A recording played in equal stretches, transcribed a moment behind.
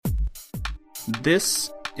This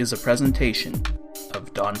is a presentation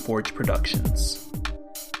of Dawnforge Productions.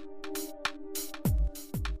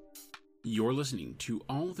 You're listening to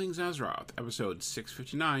All Things Azeroth, episode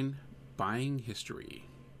 659, Buying History.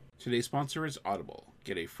 Today's sponsor is Audible.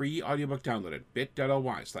 Get a free audiobook download at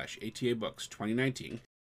bit.ly/ATABooks2019.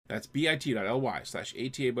 That's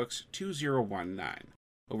bit.ly/ATABooks2019.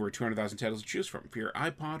 Over 200,000 titles to choose from for your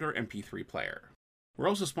iPod or MP3 player. We're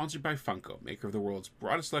also sponsored by Funko, maker of the world's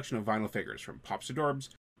broadest selection of vinyl figures, from pops to dorbs,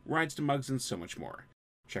 rides to mugs, and so much more.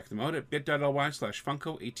 Check them out at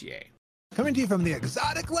bit.ly/FunkoATA. Coming to you from the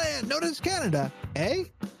exotic land known as Canada, eh?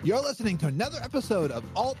 You're listening to another episode of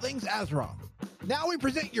All Things Azeroth. Now we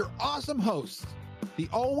present your awesome hosts, the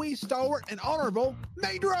always stalwart and honorable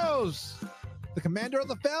Maedros, the commander of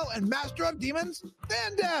the Fel and master of demons,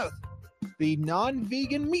 Vandeth, the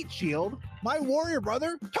non-vegan meat shield, my warrior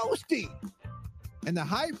brother, Toasty, and the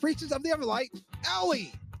high priestess of the Everlight,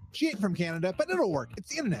 Allie. She ain't from Canada, but it'll work.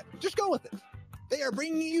 It's the internet. Just go with it. They are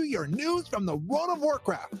bringing you your news from the world of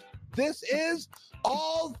Warcraft. This is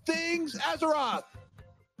All Things Azeroth.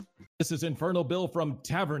 This is Infernal Bill from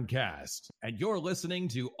Taverncast, and you're listening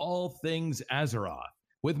to All Things Azeroth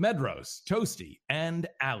with Maedros, Toasty, and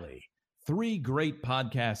Allie. Three great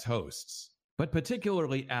podcast hosts, but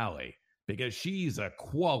particularly Allie, because she's a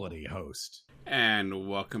quality host. And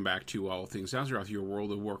welcome back to All Things Azeroth, your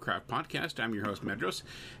World of Warcraft podcast. I'm your host, Maedros,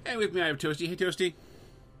 and with me I have Toasty. Hey, Toasty.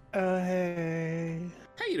 Hey.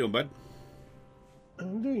 How you doing, bud?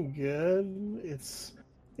 I'm doing good. It's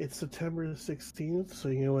September 16th, so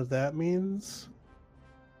you know what that means?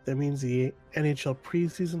 That means the NHL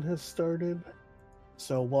preseason has started.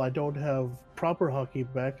 So while I don't have proper hockey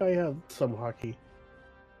back, I have some hockey.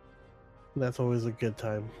 And that's always a good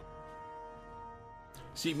time.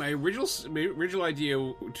 See, my original idea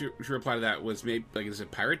to reply to that was maybe like it's a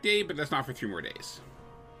Pirate Day, but that's not for 3 more days.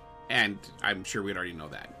 And I'm sure we'd already know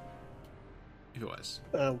that if it was.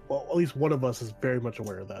 Well, at least one of us is very much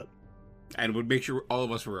aware of that. And would make sure all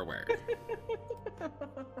of us were aware.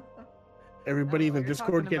 Everybody in the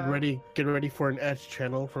Discord, get ready for an Edge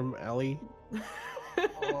channel from Allie.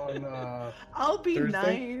 I'll be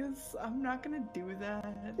Thursday? nice. I'm not gonna do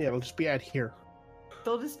that. Yeah, it'll just be at here.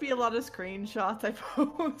 There'll just be a lot of screenshots I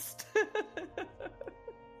post.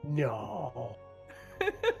 No.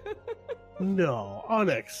 No,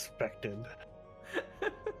 unexpected.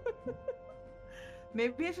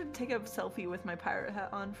 Maybe I should take a selfie with my pirate hat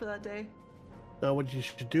on for that day. Now what you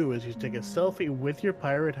should do is you take a selfie with your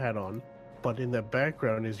pirate hat on, but in the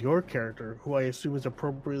background is your character, who I assume is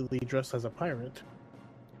appropriately dressed as a pirate.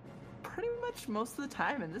 Pretty much most of the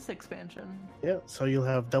time in this expansion. Yeah, so you'll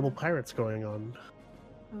have double pirates going on.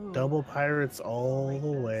 Ooh, Double pirates I all like the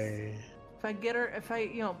this. way.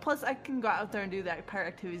 Plus I can go out there and do that pirate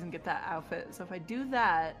activities and get that outfit. So if I do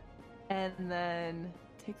that and then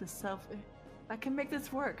take the selfie, I can make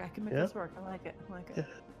this work. I like it. Yeah.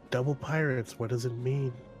 Double pirates, what does it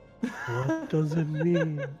mean? What does it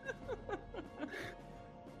mean?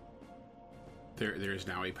 There is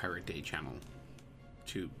now a Pirate Day channel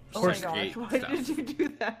to Oh my segregate gosh, why stuff. did you do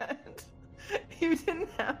that? You didn't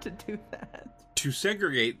have to do that. To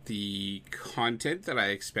segregate the content that I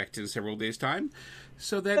expect in several days' time,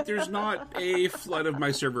 so that there's not a flood of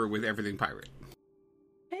my server with everything pirate.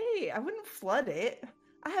 Hey, I wouldn't flood it.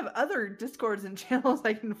 I have other Discords and channels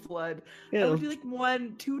I can flood. Yeah, I would do like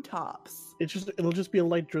 1-2 tops. it'll just be a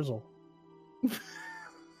light drizzle.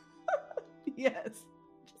 Yes,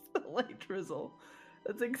 just a light drizzle.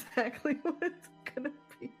 That's exactly what it's gonna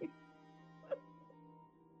be.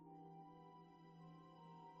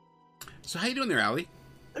 So how you doing there, Allie?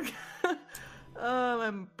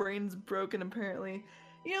 My brain's broken apparently.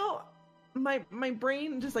 You know, my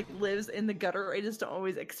brain just like lives in the gutter. I just don't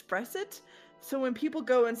always express it. So when people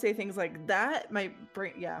go and say things like that, my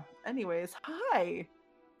brain, yeah. Anyways, hi.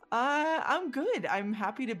 I'm good. I'm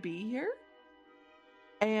happy to be here.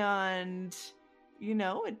 And, you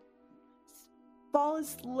know, fall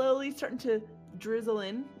is slowly starting to drizzle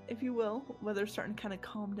in, if you will. Weather's starting to kind of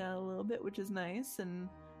calm down a little bit, which is nice. And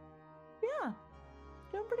yeah,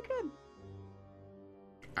 doing pretty good.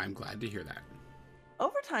 I'm glad to hear that.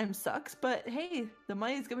 Overtime sucks, but hey, the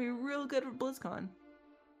money's gonna be real good for BlizzCon.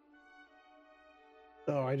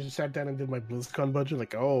 Oh, I just sat down and did my BlizzCon budget,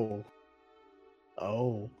 like, oh.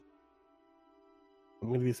 I'm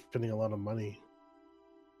gonna be spending a lot of money.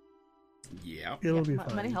 Yeah. It'll be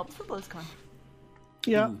fine. Money helps for BlizzCon.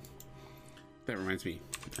 Yeah. Ooh. That reminds me.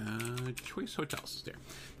 Choice hotels. There.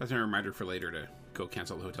 That's a reminder for later to go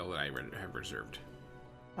cancel the hotel that I have reserved.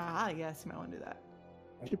 Ah, yes, you might want to do that.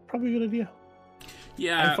 Probably a good idea.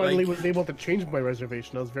 Yeah. I finally was able to change my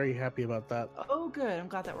reservation. I was very happy about that. Oh, good. I'm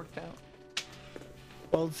glad that worked out.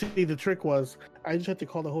 Well, see, the trick was I just had to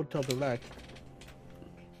call the hotel direct,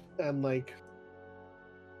 and like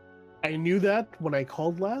I knew that when I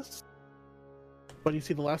called last. But you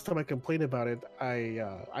see, the last time I complained about it,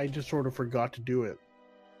 I just sort of forgot to do it.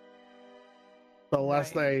 So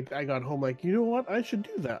last night I got home like, you know what? I should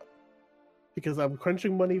do that because I'm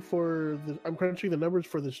crunching I'm crunching the numbers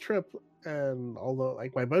for this trip, and although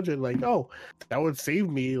like my budget, like, oh, that would save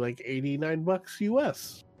me like $89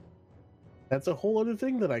 US. That's a whole other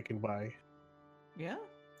thing that I can buy. Yeah.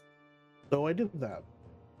 So I did that,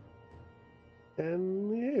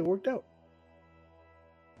 and yeah, it worked out.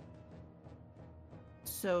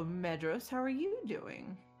 So, Medros, how are you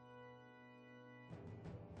doing?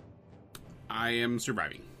 I am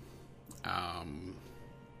surviving.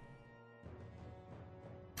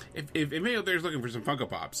 If anybody out there is looking for some Funko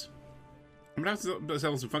Pops, I'm gonna have to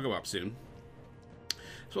sell some Funko Pops soon,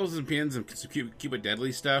 as well as some pins and some Cuba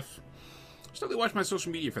Deadly stuff. Just only watch my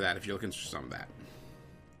social media for that if you're looking for some of that.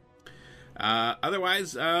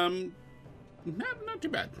 Otherwise, not too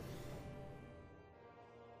bad.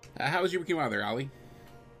 How was your weekend while there, Ollie?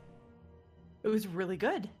 It was really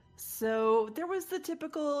good. So there was the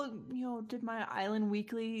typical, did my island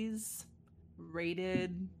weeklies,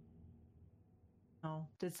 raided,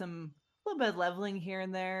 did a little bit of leveling here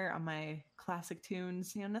and there on my classic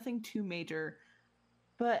tunes, nothing too major.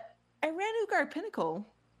 But I ran Ugar Pinnacle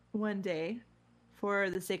one day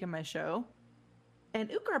for the sake of my show.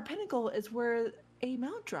 And Ugar Pinnacle is where a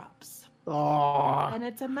mount drops. Oh, And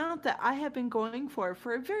it's a mount that I have been going for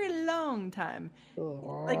a very long time.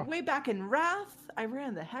 Like way back in Wrath, I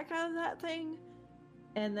ran the heck out of that thing.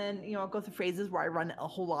 And then, I'll go through phases where I run it a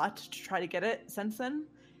whole lot to try to get it since then.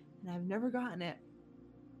 And I've never gotten it.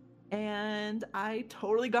 And I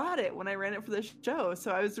totally got it when I ran it for the show.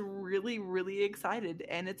 So I was really, really excited.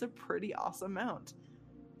 And it's a pretty awesome mount.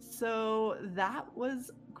 So that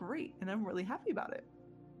was great. And I'm really happy about it.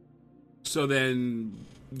 So then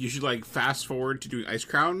you should fast forward to doing Ice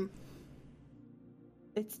Crown.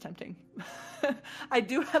 It's tempting. I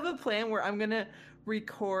do have a plan where I'm gonna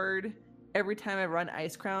record every time I run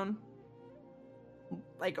Ice Crown,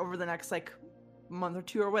 over the next month or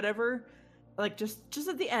two or whatever, just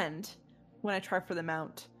at the end when I try for the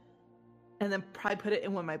mount, and then probably put it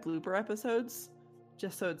in one of my blooper episodes,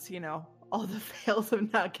 just so it's all the fails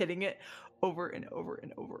of not getting it over and over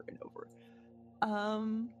and over and over.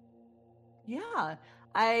 Yeah.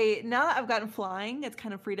 Now that I've gotten flying, it's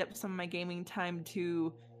kind of freed up some of my gaming time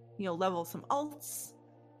to, level some alts.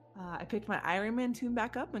 I picked my Iron Man tune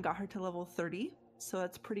back up and got her to level 30, so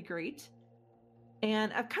that's pretty great.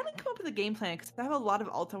 And I've kind of come up with a game plan because I have a lot of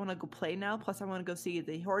alts I want to go play now, plus I want to go see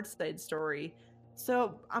the Horde side story.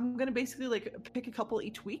 So I'm going to basically pick a couple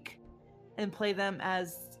each week and play them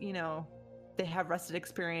as, they have rested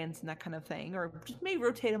experience and that kind of thing, or just maybe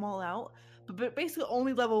rotate them all out. But basically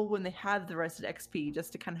only level when they have the rested XP,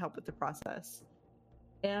 just to kind of help with the process.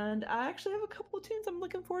 And I actually have a couple of tunes I'm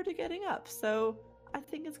looking forward to getting up. So I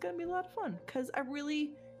think it's going to be a lot of fun because I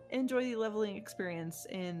really enjoy the leveling experience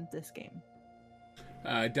in this game.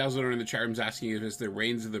 Dazzler in the chat room is asking if it's the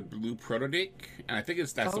Reigns of the Blue Protodic, and I think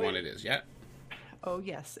that's the one it is, yeah? Oh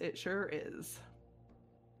yes, it sure is.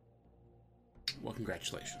 Well,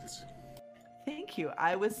 congratulations. Thank you.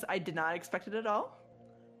 I did not expect it at all.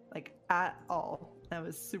 At all. I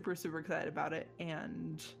was super, super excited about it,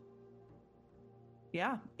 and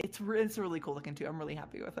yeah, it's really cool looking too. I'm really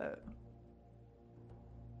happy with it.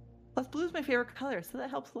 Plus, blue is my favorite color, so that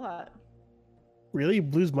helps a lot. Really?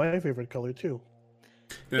 Blue's my favorite color too.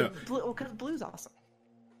 Yeah. Because blue's awesome.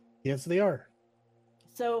 Yes, they are.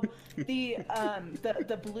 So the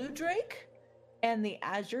blue Drake and the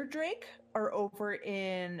Azure Drake are over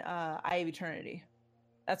in Eye of Eternity.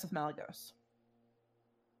 That's with Malagos.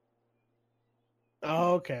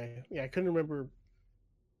 Oh, okay. Yeah, I couldn't remember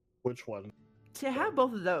which one. To have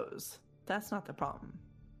both of those, that's not the problem.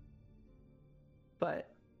 But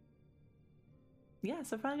yeah,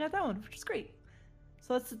 so I finally got that one, which is great.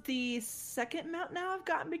 So that's the second mount now I've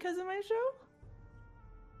gotten because of my show.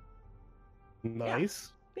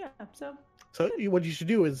 Nice. Yeah, so what you should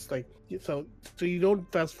do is so you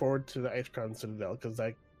don't fast forward to the Ice Crown Citadel because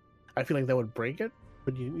I feel like that would break it,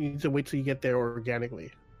 but you need to wait till you get there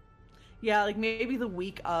organically. Yeah, maybe the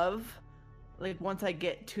week of, once I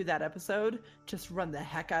get to that episode, just run the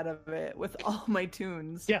heck out of it with all my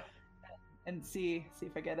tunes. Yeah. And see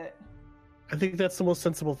if I get it. I think that's the most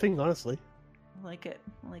sensible thing, honestly. I like it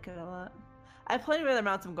a lot. I have plenty of other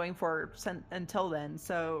mounts I'm going for until then,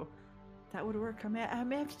 so that would work. I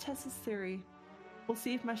may have to test this theory. We'll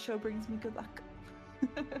see if my show brings me good luck.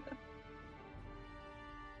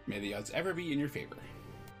 May the odds ever be in your favor.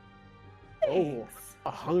 Oh. Thanks.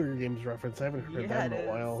 a Hunger Games reference. I haven't heard Yeah, that in it a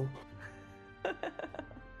while.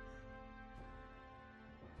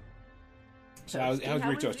 So how's your How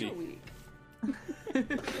week, was Toasty? your week?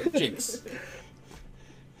 Jinx.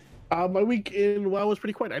 My week in WoW was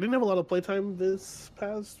pretty quiet. I didn't have a lot of playtime this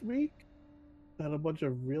past week. I had a bunch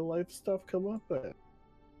of real life stuff come up,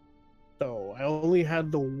 so I only had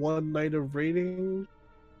the one night of raiding.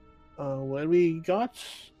 When we got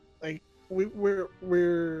like we're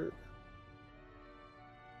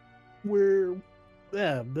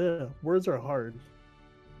yeah, the words are hard.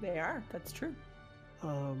 They are. That's true.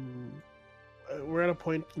 We're at a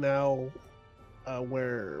point now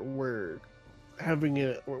where we're having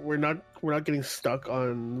it. We're not getting stuck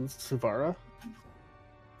on Savara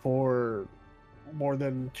for more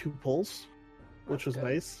than 2 pulls, which was good.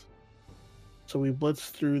 nice. So we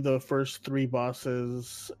blitzed through the first 3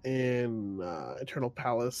 bosses in Eternal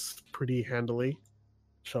Palace pretty handily.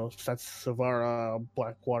 So that's Savara,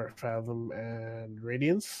 Blackwater Fathom, and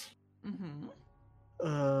Radiance. Mm-hmm.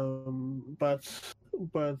 But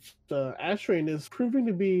Ashrain is proving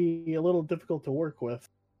to be a little difficult to work with.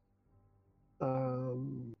 I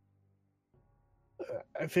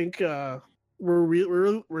think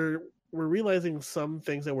we're realizing some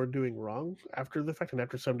things that we're doing wrong after the fact and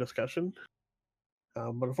after some discussion.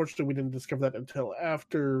 But unfortunately, we didn't discover that until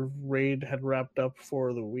after Raid had wrapped up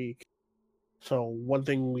for the week. So one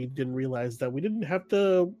thing we didn't realize that we didn't have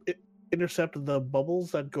to intercept the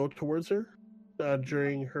bubbles that go towards her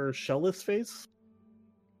during her shellless phase.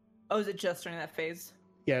 Oh, is it just during that phase?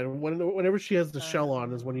 Yeah, whenever she has the shell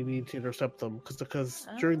on is when you need to intercept them, because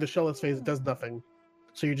during the shellless phase it does nothing.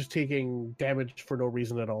 So you're just taking damage for no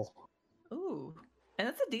reason at all. Ooh, and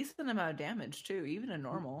that's a decent amount of damage too, even in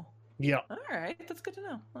normal. Yeah. All right, that's good to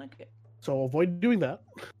know. I like it. So avoid doing that.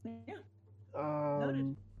 Yeah.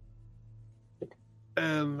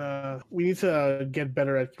 And we need to get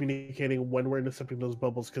better at communicating when we're intercepting those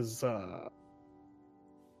bubbles, because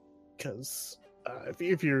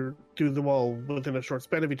if you do them all within a short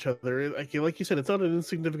span of each other, like you said, it's not an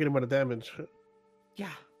insignificant amount of damage.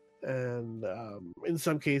 Yeah. And in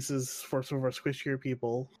some cases, for some of our squishier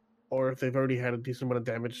people, or if they've already had a decent amount of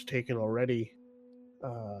damage taken already,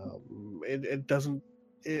 it doesn't.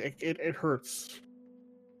 It hurts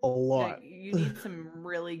a lot. Yeah, you need some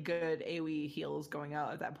really good AoE heals going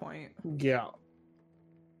out at that point. Yeah.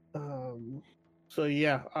 So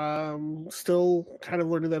yeah, still kind of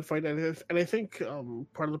learning that fight, and I think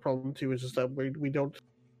part of the problem too is just that we don't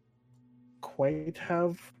quite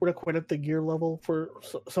we're not quite at the gear level for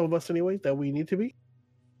some of us anyway that we need to be.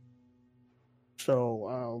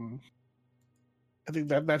 So I think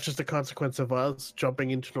that's just a consequence of us jumping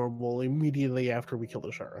into normal immediately after we killed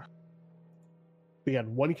Azshara. We had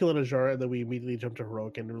 1 kill at Azshara, and then we immediately jumped to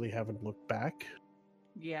heroic and really haven't looked back.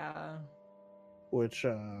 Yeah. Which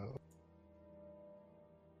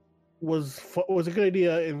was a good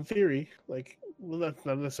idea in theory. Like, well, that's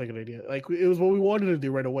not necessarily a good idea. Like, it was what we wanted to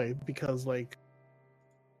do right away, because, like,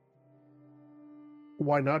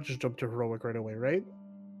 why not just jump to heroic right away, right?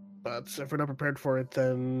 But if we're not prepared for it,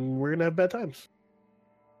 then we're gonna have bad times.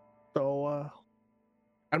 So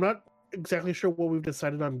I'm not exactly sure what we've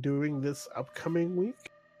decided on doing this upcoming week.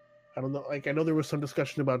 I don't know. Like, I know there was some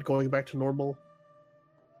discussion about going back to normal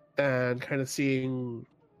and kind of seeing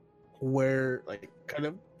where, like, kind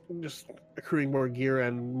of just accruing more gear,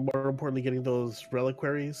 and more importantly, getting those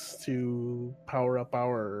reliquaries to power up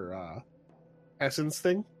our essence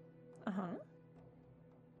thing. Uh-huh.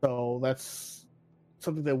 So that's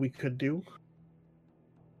something that we could do.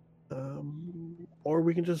 Or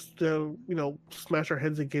we can just, smash our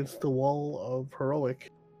heads against the wall of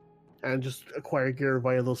heroic and just acquire gear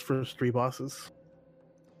via those first 3 bosses,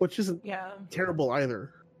 which isn't terrible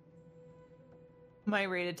either. My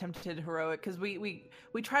raid attempted heroic because we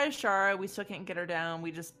tried Azshara, we still can't get her down.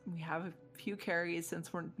 We have a few carries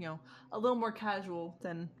since we're a little more casual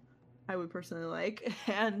than I would personally like,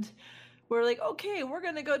 and we're like, okay, we're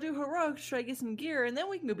gonna go do heroic, try to get some gear, and then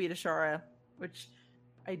we can go beat Azshara, which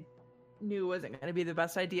I knew wasn't going to be the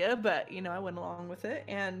best idea, but I went along with it,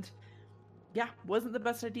 and wasn't the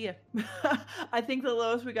best idea. I think the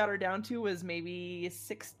lowest we got her down to was maybe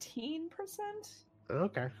 16%.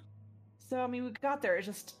 Okay. So I mean, we got there.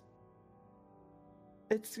 It's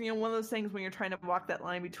one of those things when you're trying to walk that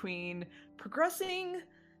line between progressing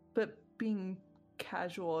but being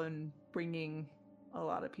casual and bringing a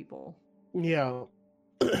lot of people. Yeah.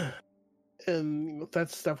 And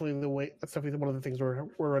that's definitely the way. That's definitely one of the things we're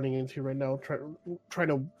running into right now. Trying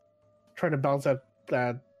to balance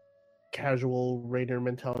that casual raider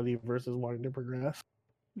mentality versus wanting to progress.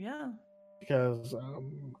 Yeah. Because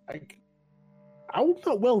I'm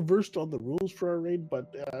not well versed on the rules for our raid,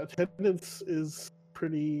 but attendance is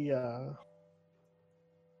pretty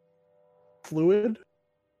fluid.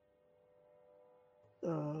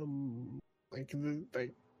 Like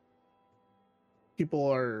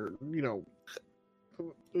people are,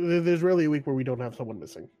 there's rarely a week where we don't have someone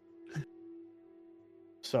missing.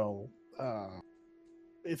 So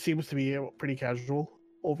it seems to be pretty casual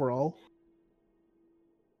overall.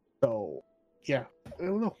 So yeah, I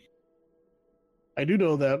don't know. I do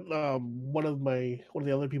know that one of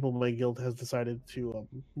the other people in my guild has decided to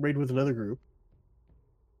raid with another group,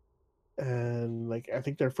 and like I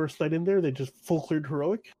think their first night in there, they just full cleared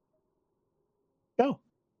heroic. Oh,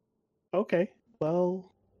 okay.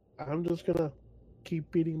 Well, I'm just gonna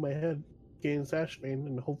keep beating my head against Ashvane,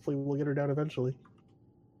 and hopefully we'll get her down eventually.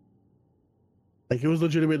 Like it was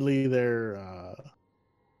legitimately this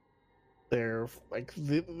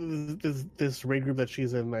raid group that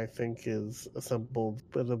she's in, I think, is assembled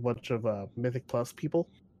with a bunch of Mythic Plus people.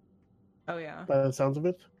 Oh yeah. By the sounds of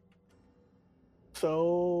it.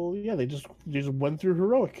 So yeah, they just went through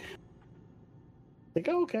heroic. Like,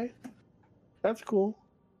 oh, okay, that's cool.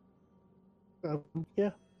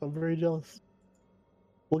 Yeah, I'm very jealous.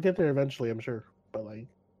 We'll get there eventually, I'm sure. But like,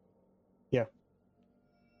 yeah.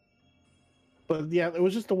 But yeah, it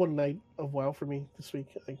was just the one night of WoW for me this week.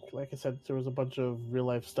 Like I said, there was a bunch of real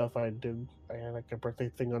life stuff I did. I had like a birthday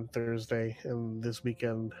thing on Thursday, and this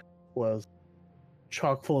weekend was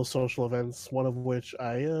chock full of social events. One of which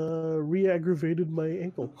I re-aggravated my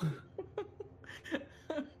ankle.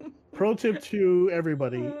 Pro tip to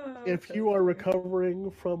everybody: if you are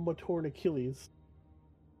recovering from a torn Achilles,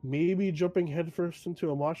 maybe jumping headfirst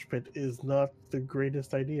into a mosh pit is not the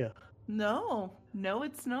greatest idea. No,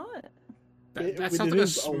 it's not. That sounds like a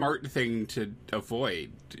smart thing to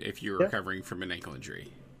avoid if you're recovering from an ankle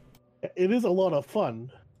injury. It is a lot of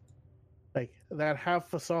fun. Like, that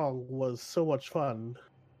half a song was so much fun.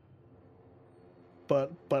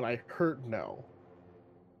 But I hurt now.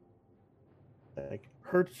 Like,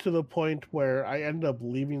 hurts to the point where I ended up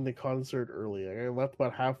leaving the concert early. I left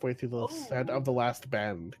about halfway through the set of the last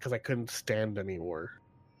band because I couldn't stand anymore.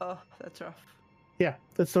 Oh, that's rough. Yeah,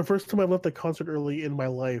 that's the first time I left the concert early in my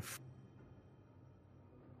life.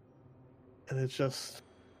 And it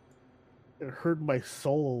hurt my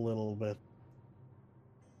soul a little bit.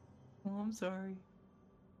 Oh, I'm sorry.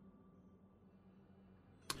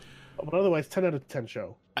 But otherwise, 10 out of 10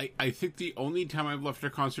 show. I think the only time I've left a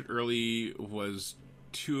concert early was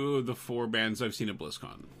 2 of the 4 bands I've seen at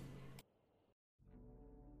BlizzCon.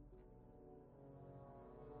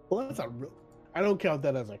 Well, that's not real. I don't count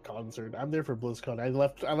that as a concert. I'm there for BlizzCon. I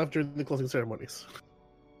left during the closing ceremonies.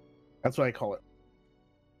 That's what I call it.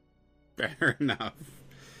 Fair enough.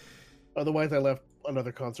 Otherwise, I left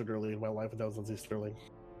another concert early in my life, and that was Lindsey Sterling.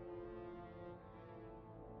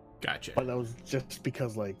 Gotcha. But that was just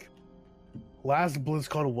because, like, last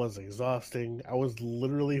BlizzCon was exhausting. I was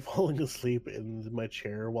literally falling asleep in my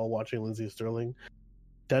chair while watching Lindsey Sterling.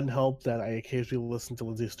 Doesn't help that I occasionally listen to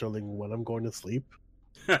Lindsey Sterling when I'm going to sleep.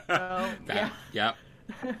 Oh, yeah. Yep.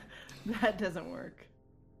 That doesn't work.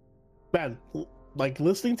 Man, like,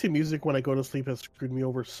 listening to music when I go to sleep has screwed me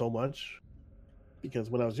over so much. Because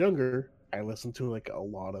when I was younger, I listened to, like, a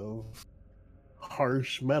lot of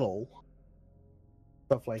harsh metal.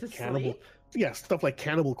 Stuff like Cannibal... Sleep? Yeah, stuff like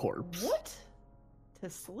Cannibal Corpse. What? To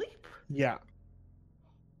sleep? Yeah.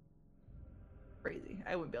 Crazy.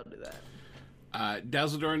 I wouldn't be able to do that.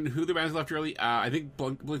 Dazzledorn, who the bands left early? I think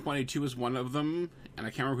Blink-182 was one of them, and I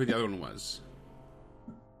can't remember who the other one was.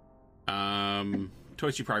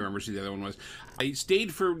 Toasty probably remembers who the other one was. I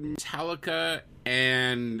stayed for Metallica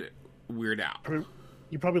and Weird Al.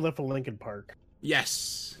 You probably left for Linkin Park.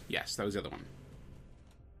 Yes, that was the other one.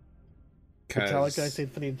 Metallica, I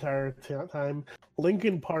stayed for the entire time.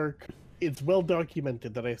 Linkin Park, it's well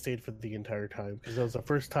documented that I stayed for the entire time because that was the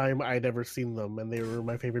first time I'd ever seen them, and they were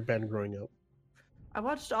my favorite band growing up. I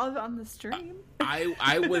watched all of it on the stream.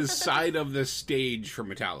 I was side of the stage for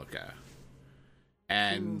Metallica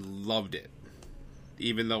and loved it,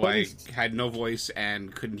 even though I had no voice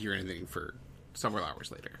and couldn't hear anything for several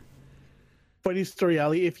hours later. Funny story,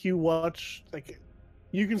 Ali, if you watch, like,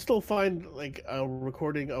 you can still find, like, a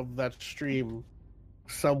recording of that stream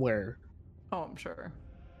somewhere. Oh, I'm sure.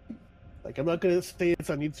 Like, I'm not going to say it's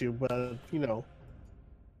on YouTube, but, you know.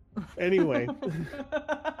 Anyway.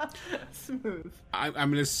 Smooth. I'm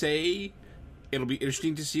going to say it'll be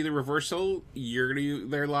interesting to see the reversal. You're going to be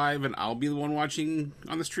there live, and I'll be the one watching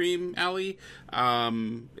on the stream, Allie.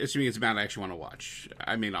 Assuming it's a band I actually want to watch.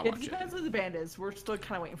 I may not watch it. It depends who the band is. We're still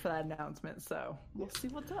kind of waiting for that announcement, so we'll see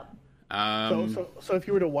what's up. So if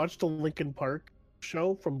you were to watch the Linkin Park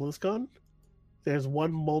show from BlizzCon, there's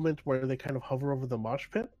one moment where they kind of hover over the mosh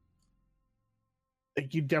pit.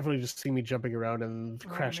 Like, you definitely just see me jumping around and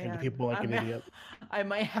crashing into man. people like an I'm- idiot. I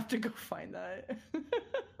might have to go find that.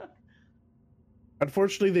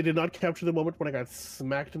 Unfortunately, they did not capture the moment when I got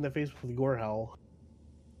smacked in the face with Gorehowl.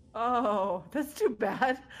 Oh, that's too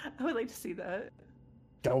bad. I would like to see that.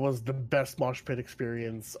 That was the best mosh pit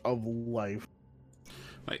experience of life.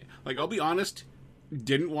 Like I'll be honest,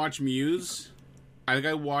 didn't watch Muse. I think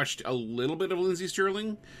I watched a little bit of Lindsey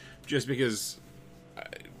Sterling, just because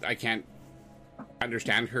I can't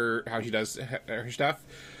understand how she does her stuff.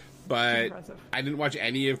 But Impressive. I didn't watch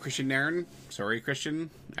any of Christian Nairn. Sorry,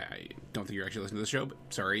 Christian. I don't think you're actually listening to the show, but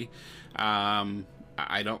sorry.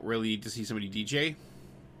 I don't really need to see somebody DJ.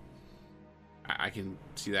 I can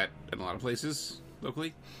see that in a lot of places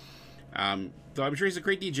locally. Though I'm sure he's a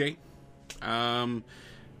great DJ. I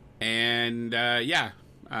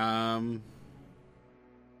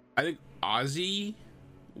think Ozzy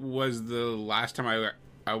was the last time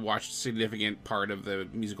I watched a significant part of the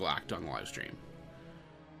musical act on the live stream.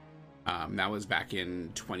 That was back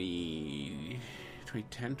in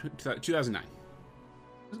 2010, 2009. I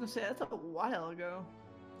was gonna say that's a while ago.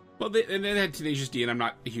 Well, and then they had Tenacious D, and I'm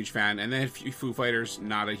not a huge fan. And then Foo Fighters,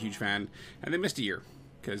 not a huge fan. And they missed a year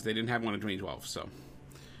because they didn't have one in 2012. So,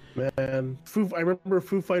 Man, I remember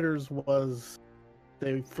Foo Fighters was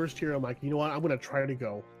the first year. I'm like, you know what? I'm gonna try to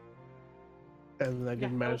go, and I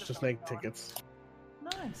didn't manage to snag tickets.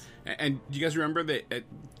 Nice. and do you guys remember that at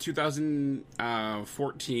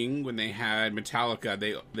 2014 when they had Metallica,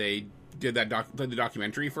 they did the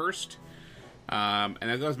documentary first, and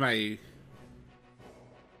that was my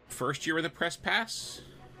first year with a press pass.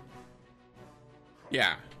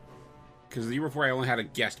 Yeah, because the year before I only had a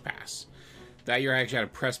guest pass. That year I actually had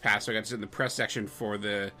a press pass, so I got to sit in the press section for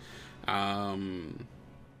the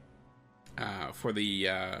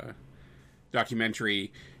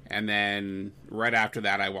documentary, and then right after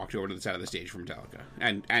that I walked over to the side of the stage for Metallica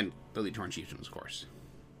and Billy Torn Chieftain, of course.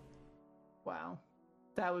 Wow,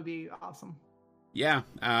 that would be awesome. Yeah,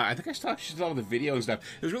 I think I still have the video and stuff.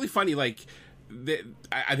 It was really funny. Like,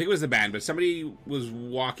 I think it was the band, but somebody was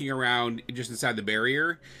walking around just inside the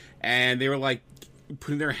barrier, and they were like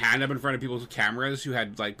putting their hand up in front of people's cameras who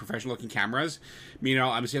had like professional-looking cameras.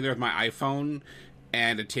 Meanwhile, I'm sitting there with my iPhone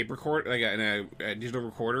and a tape recorder, like a digital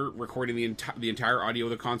recorder, recording the entire audio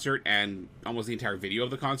of the concert and almost the entire video of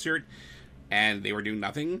the concert, and they were doing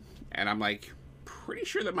nothing. And I'm like, pretty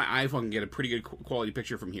sure that my iPhone can get a pretty good quality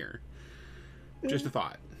picture from here. Just a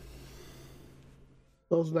thought.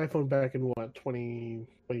 That was an iPhone back in what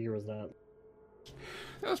year was that?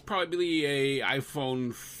 That was probably a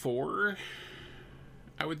iPhone 4,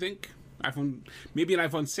 I would think. Maybe an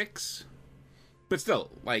iPhone 6. But still,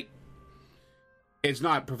 like, it's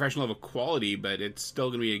not professional of a quality, but it's still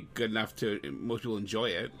going to be good enough to most people enjoy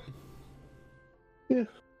it. Yeah.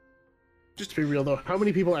 Just To be real though, how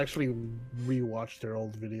many people actually rewatch their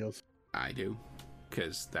old videos? I do,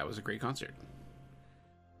 because that was a great concert.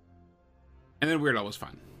 And then Weird Al was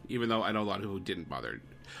fun, even though I know a lot of people didn't bother.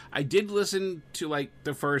 I did listen to like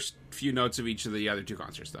the first few notes of each of the other two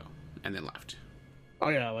concerts though, and then left. Oh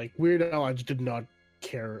yeah, like Weird Al, I just did not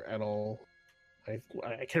care at all. I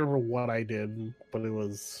can't remember what I did, but it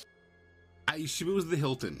was. I assume it was the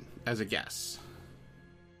Hilton as a guess.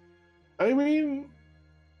 I mean,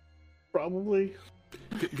 probably.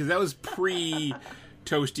 Because that was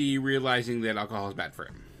pre-Toasty realizing that alcohol is bad for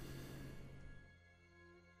him.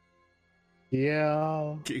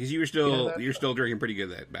 Yeah. Because you were still drinking pretty good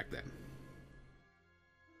back then.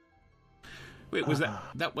 Wait, was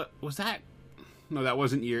that what was that? No, that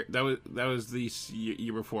wasn't year. That was the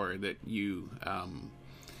year before that you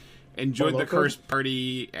enjoyed the curse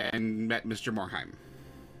party and met Mr. Morheim.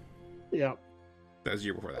 Yeah. That was the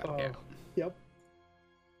year before that. Yeah.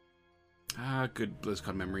 Yep. Good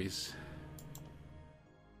BlizzCon memories.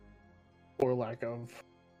 Or lack of.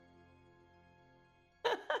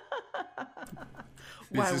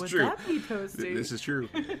 Why This is would true. that be, Toasty? This is true.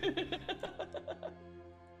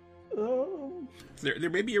 Um, There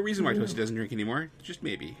may be a reason why Toasty doesn't drink anymore. Just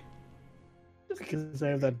maybe. because I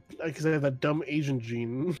have that dumb Asian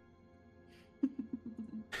gene.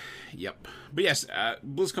 Yep. But yes,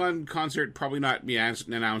 BlizzCon concert probably not be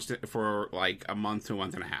announced for like a month to a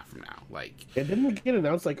month and a half from now. Like, It didn't get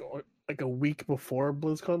announced like a week before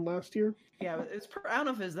BlizzCon last year. Yeah, I don't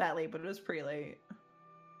know if it was that late, but it was pretty late.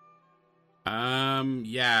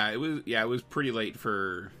 it was pretty late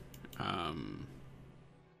for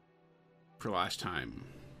last time.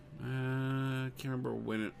 Can't remember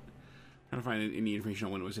when it. Trying to find any information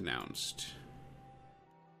on when it was announced.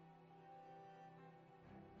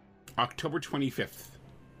 October 25th.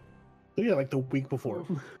 Yeah, like the week before.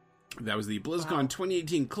 That was the BlizzCon Wow.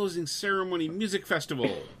 2018 closing ceremony music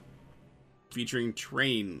festival, featuring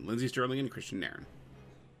Train, Lindsey Sterling, and Christian Nairn.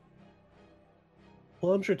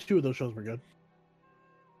 Well, I'm sure 2 of those shows were good.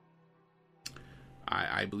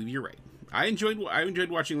 I believe you're right. I enjoyed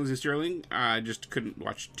watching Lindsey Sterling. I just couldn't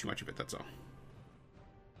watch too much of it. That's all.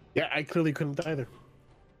 Yeah, I clearly couldn't either.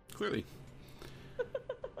 Clearly,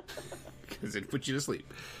 because it put you to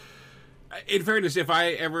sleep. In fairness, if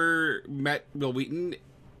I ever met Will Wheaton,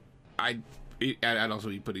 I'd also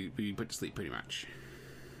be put to sleep pretty much.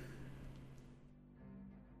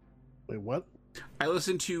 Wait, what? I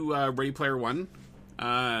listen to Ready Player One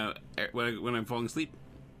when I'm falling asleep.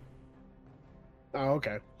 Oh,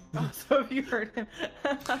 okay. Oh, so have you heard him?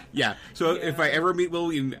 Yeah. So if Yeah. I ever meet Will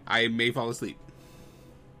Wheaton, I may fall asleep.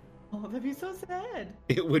 Oh, that'd be so sad.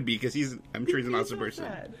 It would be because I'm sure he's an He'd be awesome so person.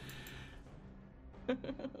 sad.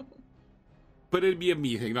 But it'd be a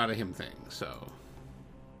me thing, not a him thing. So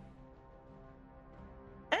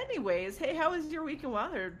Anyways, hey, how was your week in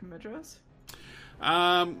Wild, Medros?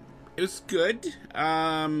 it was good.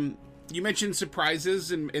 You mentioned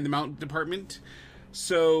surprises in the mount department.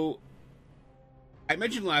 So I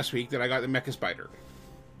mentioned last week that I got the Mecha Spider.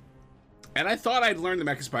 And I thought I'd learned the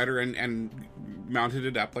Mecha Spider and mounted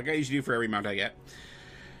it up like I usually do for every mount I get.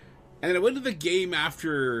 And then I went to the game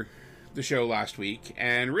after the show last week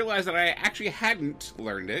and realized that I actually hadn't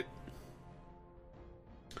learned it.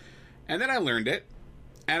 And then I learned it,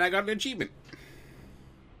 and I got an achievement.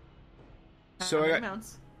 So I got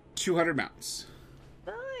mounts. 200 mounts.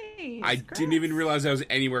 Nice. I didn't even realize I was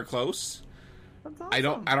anywhere close. That's I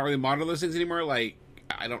don't awesome. really monitor those things anymore. Like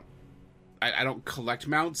I don't collect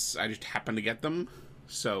mounts. I just happen to get them.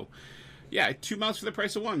 So yeah, 2 mounts for the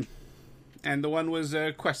price of 1. And the one was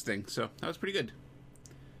a quest thing, so that was pretty good.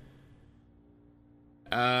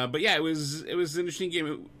 But yeah, it was an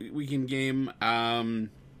interesting weekend game.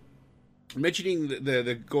 Mentioning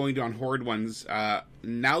the going on horde ones.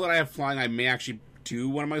 Now that I have flying, I may actually do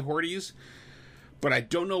one of my hordes, but I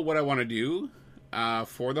don't know what I want to do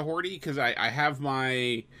for the horde because I have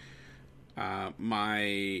my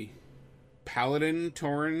my paladin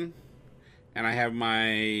Tauren, and I have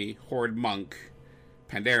my horde monk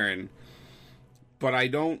Pandaren, but I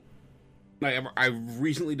don't. I've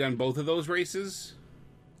recently done both of those races.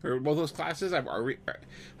 Or both those classes. I've already,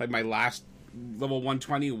 like, my last level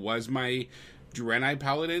 120 was my Draenei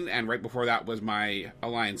Paladin, and right before that was my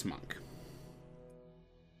Alliance Monk.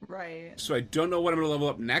 Right. So I don't know what I'm going to level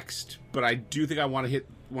up next, but I do think I want to hit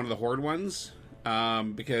one of the Horde ones,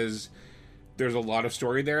 because there's a lot of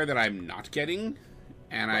story there that I'm not getting,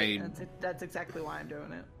 and Right, that's exactly why I'm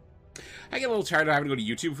doing it. I get a little tired of having to go to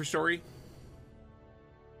YouTube for story.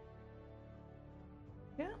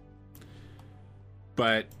 Yeah.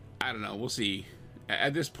 But I don't know. We'll see.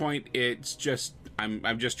 At this point, it's just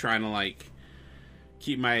I'm just trying to like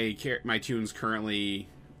keep my tunes currently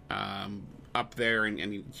up there and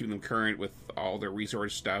keep them current with all their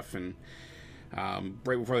resource stuff. And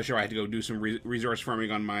right before the show, I had to go do some resource farming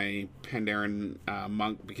on my Pandaren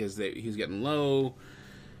monk because he's getting low,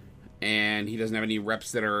 and he doesn't have any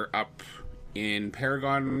reps that are up in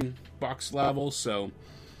Paragon box level, so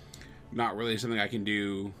not really something I can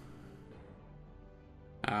do.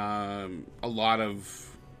 A lot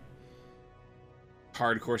of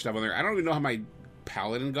hardcore stuff on there. I don't even know how my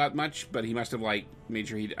paladin got much, but he must have like made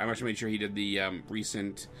sure I must have made sure he did the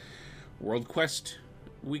recent World Quest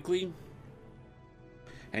weekly.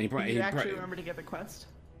 And Did you actually remember to get the quest?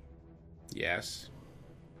 Yes.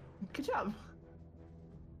 Good job.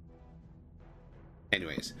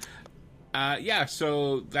 Anyways, yeah.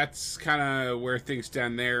 So that's kind of where things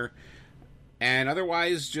stand there. And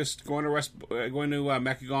otherwise, just going to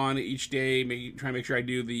Mechagon each day, trying to make sure I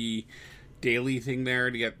do the daily thing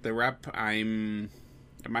there to get the rep. I'm,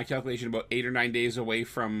 at my calculation, about 8 or 9 days away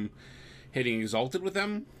from hitting Exalted with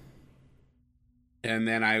them. And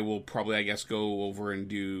then I will probably, I guess, go over and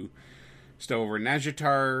do stuff over in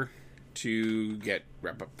Nazjatar to get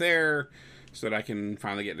rep up there so that I can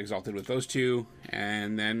finally get Exalted with those two.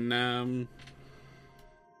 And then...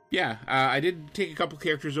 yeah, I did take a couple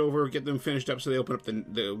characters over, get them finished up so they open up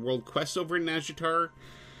the world quests over in Nazjatar.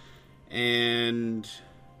 And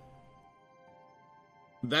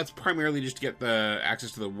that's primarily just to get the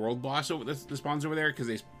access to the world boss over the spawns over there, because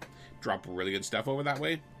they drop really good stuff over that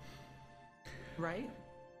way. Right.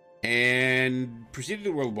 And proceeded to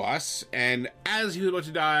the world boss, and as he was about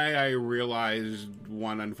to die, I realized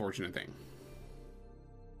one unfortunate thing.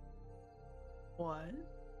 What?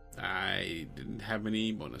 I didn't have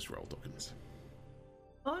any bonus roll tokens.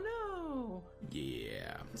 Oh no.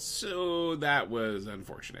 Yeah, so that was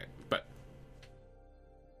unfortunate, but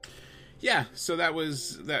yeah, so that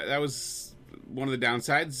was one of the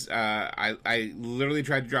downsides. I literally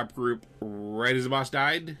tried to drop group right as the boss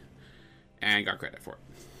died, and got credit for it.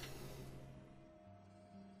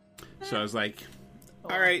 So I was like,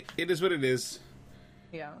 all right, it is what it is.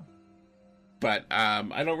 Yeah. But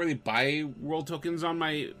I don't really buy world tokens on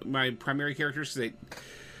my primary characters because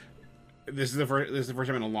this is the first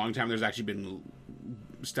time in a long time there's actually been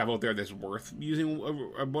stuff out there that's worth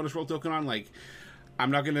using a bonus world token on. Like,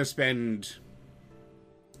 I'm not going to spend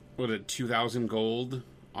 2,000 gold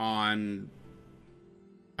on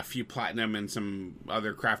a few platinum and some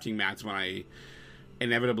other crafting mats when I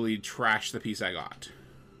inevitably trash the piece I got,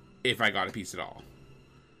 if I got a piece at all.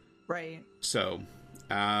 Right. So,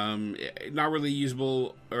 not really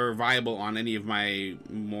usable or viable on any of my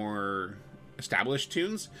more established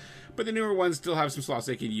tunes, but the newer ones still have some slots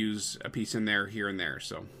they could use a piece in there, here and there.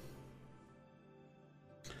 So,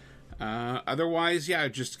 otherwise, yeah,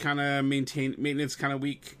 just kind of maintenance kind of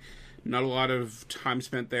weak. Not a lot of time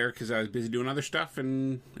spent there because I was busy doing other stuff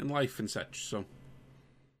and life and such. So,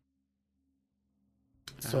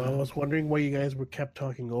 I was wondering why you guys were kept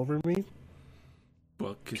talking over me.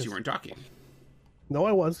 Well, because you weren't talking. No,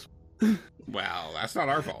 I was. Well, that's not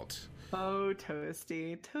our fault. Oh,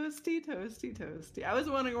 Toasty. I was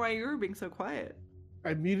wondering why you were being so quiet.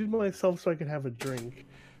 I muted myself so I could have a drink.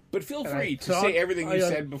 But feel And free I to thought say everything you I,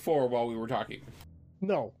 said before while we were talking.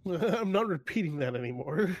 No, I'm not repeating that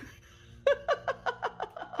anymore.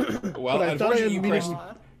 Well, But I thought I had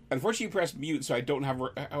unfortunately, you pressed mute, so I don't have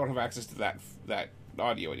access to that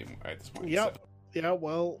audio anymore at this point. Yep. So. Yeah.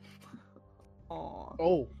 Well. Aw.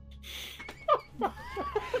 Oh.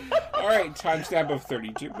 All right, timestamp of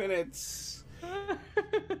 32 minutes.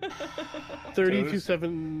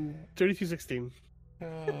 32:16.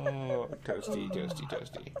 Oh, toasty.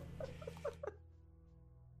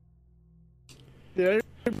 Did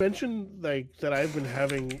I mention that I've been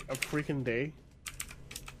having a freaking day?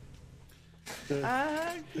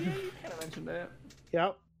 Yeah, you kind of mentioned it.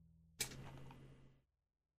 Yep.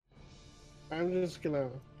 I'm just gonna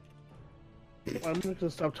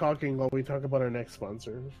stop talking while we talk about our next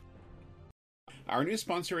sponsor. Our new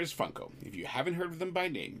sponsor is Funko. If you haven't heard of them by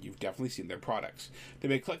name, you've definitely seen their products. They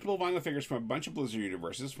make collectible vinyl figures from a bunch of Blizzard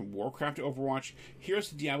universes, from Warcraft to Overwatch, Heroes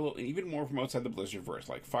to Diablo, and even more from outside the Blizzardverse,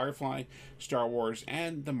 like Firefly, Star Wars,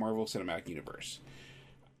 and the Marvel Cinematic Universe.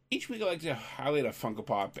 Each week I like to highlight a Funko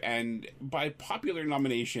Pop, and by popular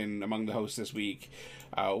nomination among the hosts this week,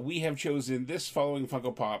 we have chosen this following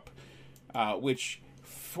Funko Pop, which,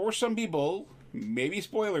 for some people, may be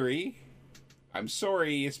spoilery. I'm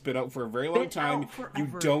sorry, it's been out for a very long time. You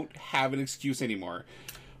don't have an excuse anymore.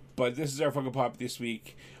 But this is our Funko Pop this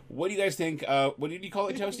week. What do you guys think? What did you call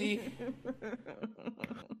it, Toasty?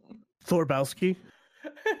 Thorbowski.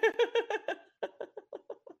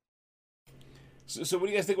 So what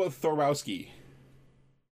do you guys think about Thorbowski?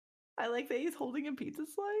 I like that he's holding a pizza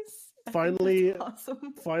slice. Finally,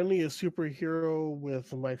 Awesome. Finally, a superhero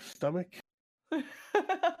with my stomach.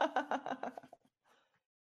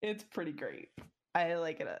 It's pretty great. I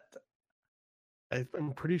like it.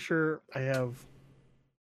 I'm pretty sure I have.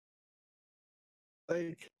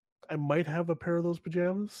 I might have a pair of those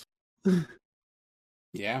pajamas.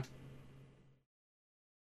 Yeah.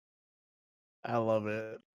 I love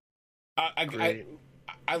it. I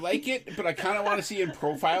like it, but I kind of want to see in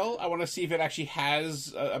profile. I want to see if it actually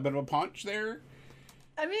has a bit of a paunch there.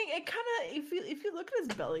 I mean, it kind of, if you look at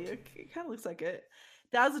his belly, it kind of looks like it.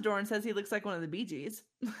 Dazadorn says he looks like one of the Bee Gees.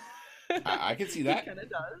 I can see that. He kind of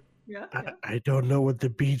does. Yeah. I don't know what the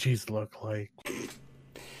Bee Gees look like.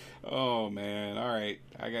 Oh, man. All right.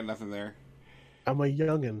 I got nothing there. I'm a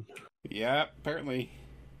youngin'. Yeah, apparently.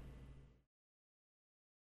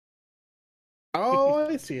 Oh,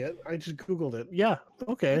 I see it. I just Googled it. Yeah,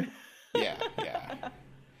 okay. Yeah.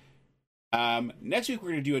 Next week, we're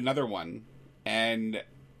going to do another one, and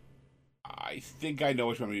I think I know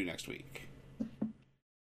which one we do next week.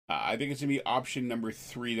 I think it's going to be option number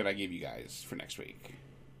 3 that I gave you guys for next week.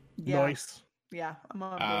 Yeah. Nice. Yeah, I'm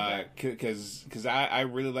on board. Because I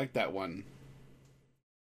really like that one.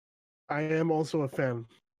 I am also a fan.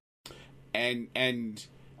 And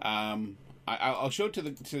I'll show it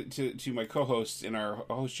to my co-hosts in our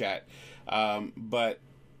host chat, but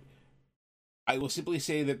I will simply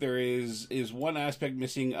say that there is one aspect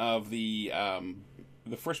missing of the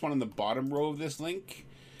first one on the bottom row of this link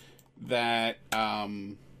that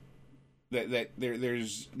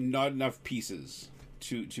there's not enough pieces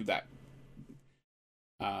to that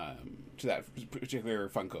particular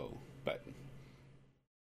Funko, but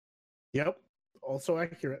Yep. Also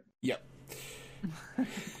accurate. yep.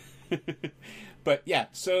 But yeah,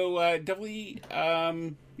 so definitely,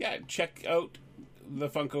 check out the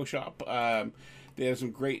Funko shop. They have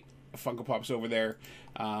some great Funko Pops over there.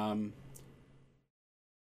 I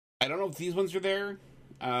don't know if these ones are there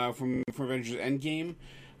from Avengers Endgame.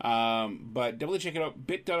 But definitely check it out,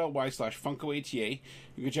 bit.ly/FunkoATA.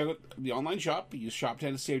 You can check out the online shop. Use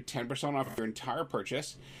Shop10 to save 10% off your entire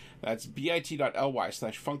purchase. That's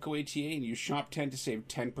bit.ly/FunkoATA and use Shop10 to save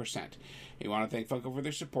 10%. We want to thank Funko for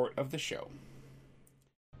their support of the show.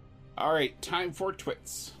 All right, time for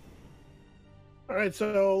twits. All right,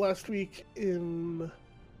 so last week in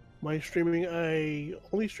my streaming, I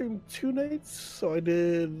only streamed 2 nights. So I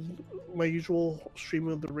did my usual stream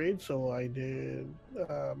of the raid. So I did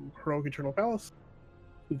Heroic Eternal Palace.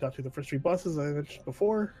 We got through the first 3 bosses, I mentioned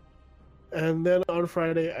before. And then on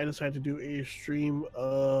Friday, I decided to do a stream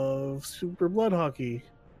of Super Blood Hockey.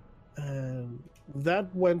 And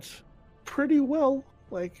that went pretty well.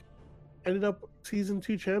 Like, ended up Season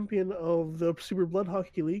 2 champion of the Super Blood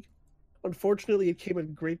Hockey League. Unfortunately, it came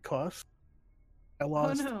at great cost. I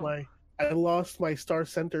lost my star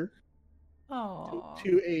center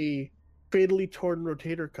to a fatally torn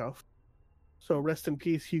rotator cuff. So rest in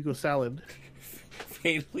peace, Hugo Salad.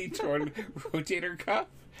 Fatally torn rotator cuff?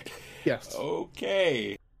 Yes.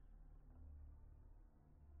 Okay.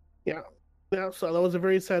 Yeah. So that was a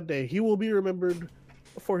very sad day. He will be remembered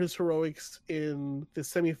for his heroics in the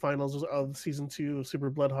semifinals of Season 2 of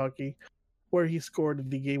Super Blood Hockey, where he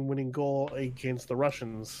scored the game-winning goal against the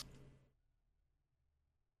Russians.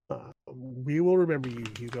 We will remember you,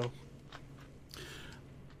 Hugo.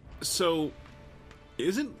 So,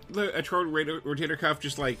 isn't a torn rotator cuff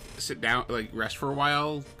just like sit down, like rest for a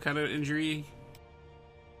while kind of injury?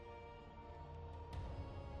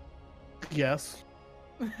 Yes.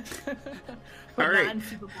 But All right. not in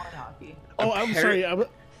Super Blood Hockey. Oh, I'm sorry. I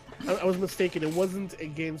was mistaken. It wasn't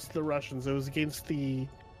against the Russians. It was against the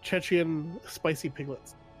Chechen Spicy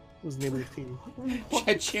Piglets. Was the name of the team.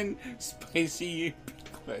 Chechen Spicy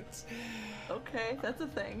Piglets. Okay, that's a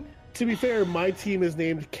thing. To be fair, my team is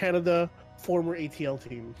named Canada Former ATL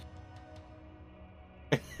Team.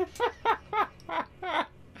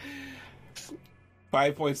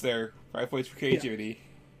 5 points there. 5 points for creativity. Yeah.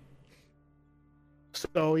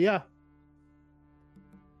 So, yeah.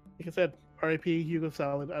 Like I said, RIP Hugo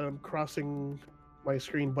Salad. I'm crossing my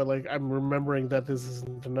screen, but like I'm remembering that this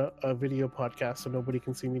isn't a video podcast, so nobody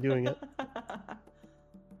can see me doing it.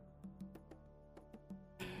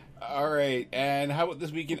 All right, and how about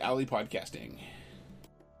this week in Alley podcasting?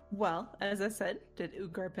 Well, as I said, did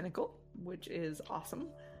Ugar Pinnacle, which is awesome.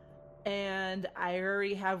 And I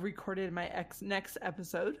already have recorded my next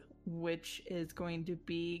episode, which is going to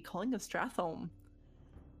be Calling of Stratholme.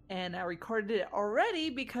 And I recorded it already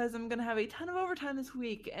because I'm going to have a ton of overtime this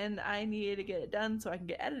week and I needed to get it done so I can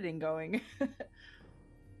get editing going.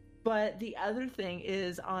 But the other thing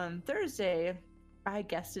is on Thursday, I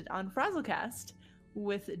guested on Frazzlecast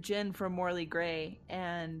with Jen from Morley Gray,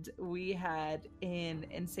 and we had an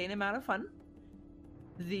insane amount of fun.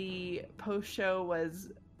 The post-show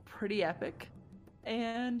was pretty epic,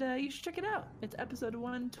 and you should check it out. It's episode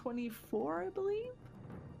 124, I believe.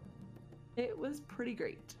 It was pretty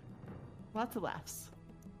great. Lots of laughs.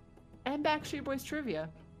 And Backstreet Boys trivia.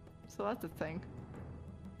 So that's a thing.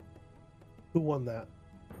 Who won that?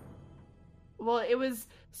 Well, it was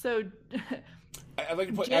so... I'd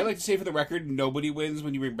like to say for the record, nobody wins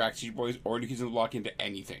when you bring Backstreet Boys or New Kids on the Block into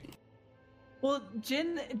anything. Well,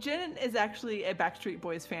 Jin is actually a Backstreet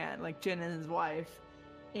Boys fan, like Jin and his wife.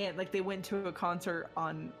 And like they went to a concert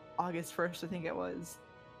on August 1st, I think it was.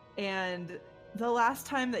 And the last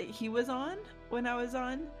time that he was on, when I was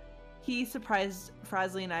on, he surprised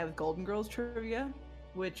Frasley and I with Golden Girls trivia,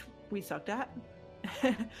 which we sucked at.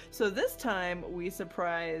 So this time we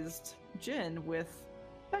surprised Jin with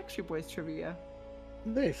Backstreet Boys trivia.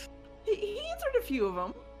 Nice. He answered a few of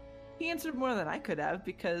them. He answered more than I could have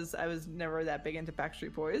because I was never that big into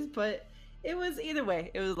Backstreet Boys, but it was either way.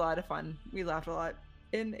 It was a lot of fun. We laughed a lot,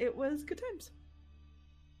 and it was good times.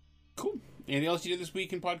 Cool. Anything else you did this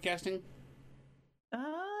week in podcasting?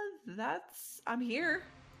 I'm here.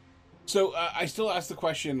 So I still ask the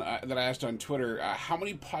question that I asked on Twitter: how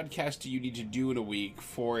many podcasts do you need to do in a week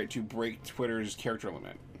for it to break Twitter's character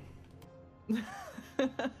limit?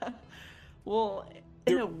 Well,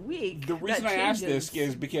 in a week. The reason I asked this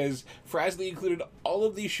is because Frasley included all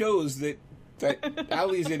of these shows that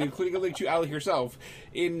Allie's in, including a link to Allie herself,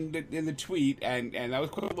 in the tweet, and that was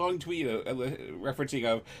quite a long tweet referencing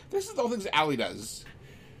of this is all things Allie does.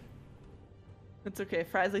 It's okay.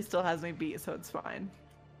 Frasley still has me beat, so it's fine.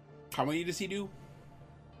 How many does he do?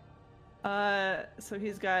 So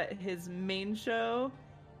he's got his main show.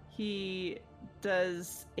 He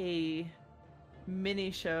does a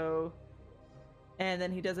mini show, and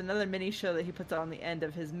then he does another mini show that he puts on the end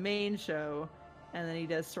of his main show, and then he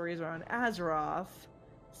does stories around Azeroth.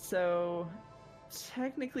 So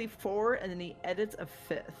technically 4, and then he edits a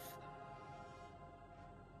 5th.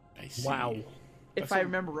 I see. Wow. If I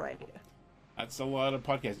remember right. That's a lot of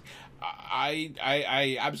podcasting.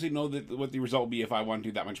 I absolutely know that what the result would be if I want to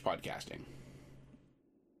do that much podcasting.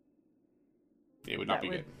 It would not be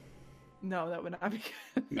good. No, that would not be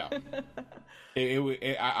good. No.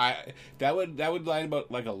 That would line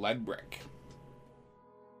about like a lead brick.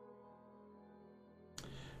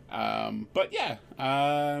 But yeah.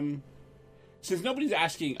 Since nobody's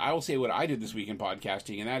asking, I will say what I did this week in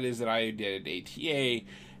podcasting, and that is that I did a TA,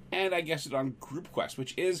 and I guessed it on Group Quest,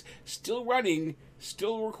 which is still running,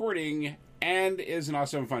 still recording, and is an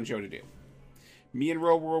awesome, fun show to do. Me and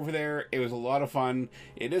Ro were over there. It was a lot of fun.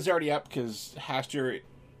 It is already up because Haster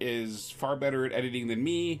is far better at editing than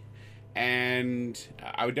me, and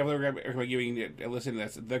I would definitely recommend giving it a listen.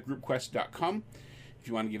 That's thegroupquest.com if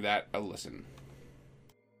you want to give that a listen.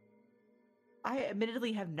 I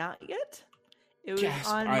admittedly have not yet. It was Gasp,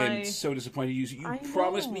 on I my... am so disappointed. You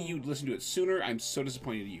promised me you'd listen to it sooner. I'm so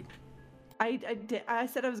disappointed in you. I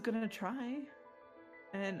said I was going to try,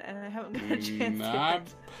 and I haven't got a chance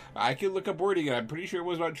yet. I can look up wording, and I'm pretty sure it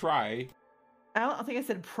was about try. I don't think I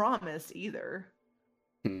said promise either.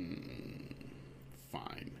 Fine.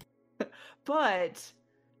 But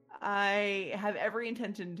I have every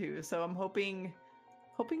intention to, so I'm hoping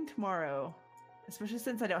tomorrow, especially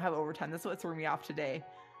since I don't have overtime. That's what threw me off today.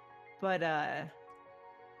 But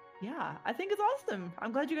yeah, I think it's awesome.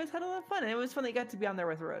 I'm glad you guys had a lot of fun, and it was fun that you got to be on there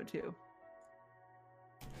with Ro too.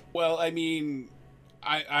 Well, I mean,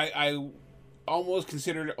 I almost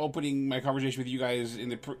considered opening my conversation with you guys in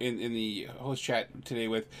the host chat today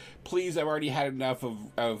with, please, I've already had enough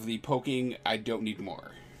of the poking. I don't need more.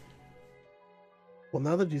 Well,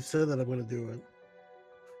 now that you said that, I'm going to do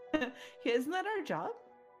it. Yeah, isn't that our job?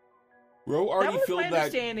 Ro already that was filled my that.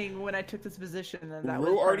 understanding when I took this position. That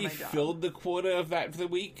Ro was already part of my job. filled the quota of that for the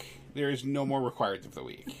week. There is no more required for the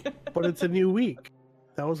week. But it's a new week.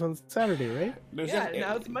 That was on Saturday, right?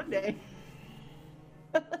 Now it's Monday.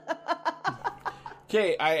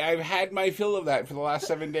 Okay, I've had my fill of that for the last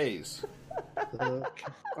 7 days.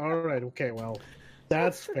 All right. Okay. Well,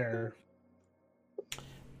 that's fair.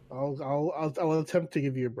 I'll attempt to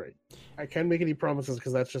give you a break. I can't make any promises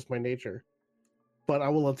because that's just my nature. But I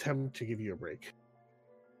will attempt to give you a break.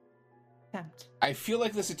 I feel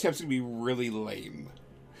like this attempt's gonna be really lame.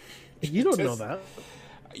 You don't know that.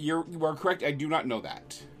 You are correct. I do not know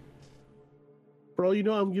that. Bro, you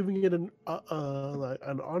know I'm giving it an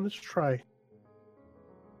honest try.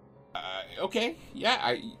 Okay.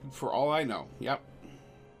 Yeah. For all I know. Yep.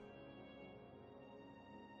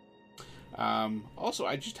 Also,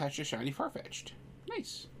 I just hatched a shiny Farfetch'd.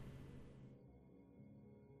 Nice.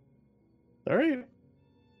 All right.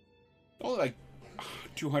 Only like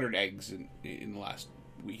 200 eggs in the last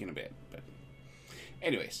week and a bit. But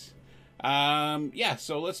anyways. Yeah,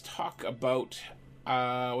 so let's talk about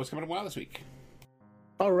what's coming up WoW this week.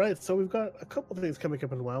 All right, so we've got a couple things coming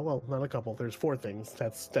up in WoW. Well, not a couple. There's 4 things.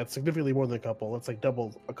 That's significantly more than a couple. That's like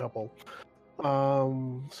double a couple.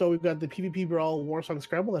 So we've got the PvP Brawl Warsong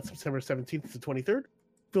Scramble. That's September 17th to 23rd.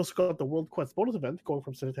 We've also got the World Quest bonus event going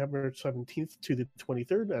from September 17th to the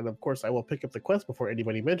 23rd. And of course, I will pick up the quest before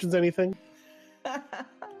anybody mentions anything. Hey,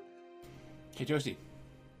 Toasty.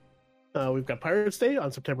 We've got Pirates Day on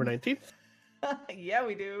September 19th. Yeah,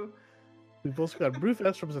 we do. We've also got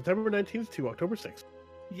Brewfest from September 19th to October 6th.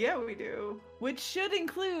 Yeah, we do. Which should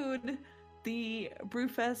include the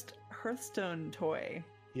Brewfest Hearthstone toy.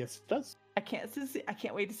 Yes, it does. I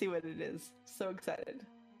can't wait to see what it is. So excited.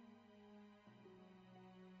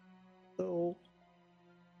 So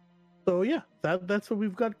yeah, that's what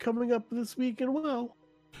we've got coming up this week in WoW.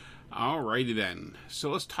 Alrighty then.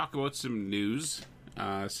 So let's talk about some news.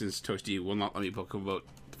 Since Toasty will not let me poke about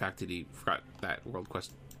the fact that he forgot that World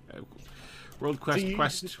Quest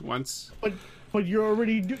quest once. But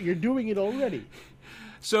you're doing it already.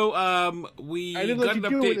 So we I didn't got let an you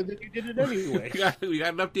update. do it, and then you did it anyway. we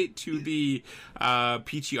got an update to the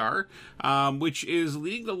PTR, which is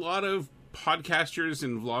leading a lot of podcasters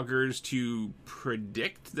and vloggers to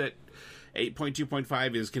predict that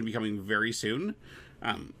 8.2.5 is going to be coming very soon.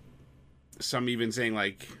 Some even saying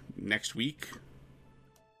like next week.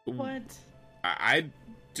 What? I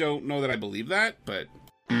don't know that I believe that, but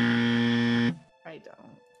I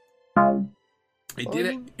don't.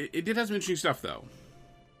 It did have some interesting stuff though.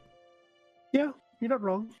 Yeah, you're not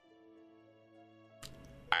wrong.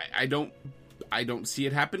 I don't see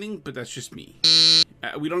it happening, but that's just me.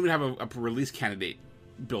 we don't even have a release candidate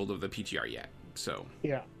build of the PTR yet. So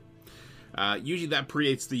Yeah. usually that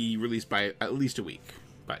predates the release by at least a week,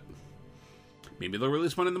 but maybe they'll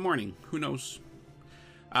release one in the morning. Who knows?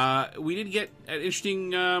 We did get an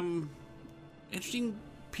interesting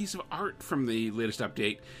piece of art from the latest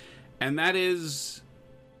update, and that is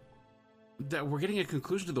that we're getting a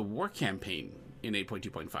conclusion to the war campaign in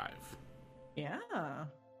 8.2.5. Yeah.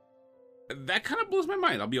 That kind of blows my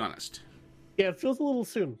mind, I'll be honest. Yeah, it feels a little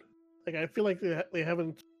soon. Like, I feel like they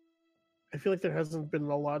haven't. I feel like there hasn't been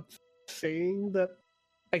a lot saying that.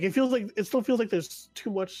 Like, it still feels like there's too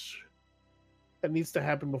much that needs to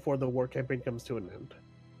happen before the war campaign comes to an end.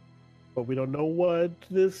 But we don't know what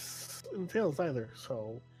this entails either,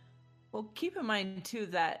 so. Well, keep in mind, too,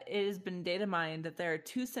 that it has been data mined that there are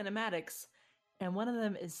 2 cinematics, and one of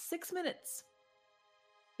them is 6 minutes.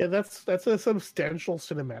 Yeah, that's a substantial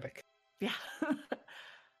cinematic. Yeah.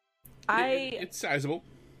 It's sizable.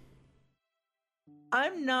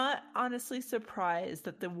 I'm not honestly surprised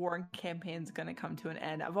that the war campaign is going to come to an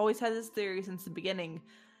end. I've always had this theory since the beginning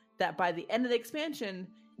that by the end of the expansion,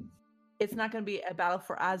 it's not going to be a battle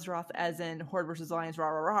for Azeroth as in Horde versus Alliance, rah,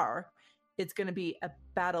 rah, rah. It's going to be a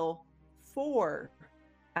battle for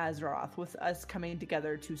Azeroth with us coming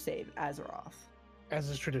together to save Azeroth. As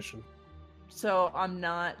is tradition. So I'm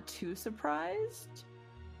not too surprised.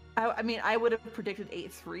 I mean, I would have predicted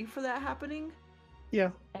 8-3 for that happening.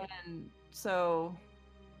 Yeah. And so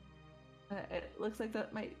it looks like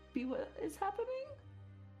that might be what is happening.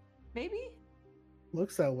 Maybe?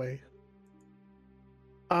 Looks that way.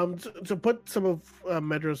 To put some of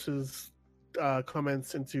Medros's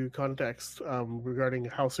comments into context regarding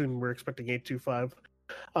how soon we're expecting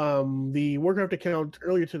 8.2.5, the Warcraft account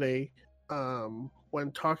earlier today,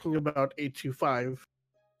 when talking about 8.2.5,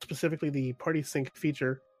 specifically the Party Sync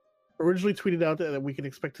feature, originally tweeted out that we could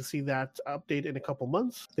expect to see that update in a couple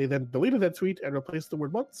months. They then deleted that tweet and replaced the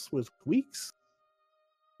word months with weeks,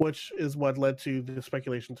 which is what led to the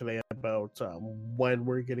speculation today about when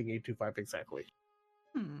we're getting 8.2.5 exactly.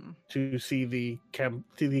 To see the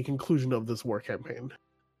conclusion of this war campaign.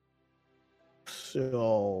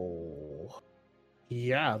 So,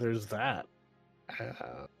 yeah, there's that.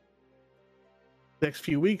 Next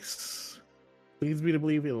few weeks leads me to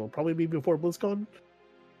believe it'll probably be before BlizzCon.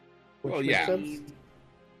 Which Well, makes yeah. sense.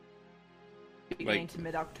 Beginning to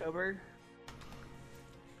mid-October.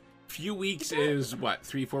 Few weeks is what,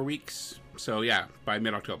 3-4 weeks? So yeah, by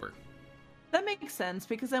mid-October. That makes sense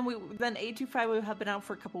because then 8.2.5 will have been out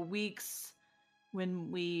for a couple weeks. When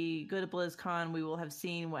we go to BlizzCon, we will have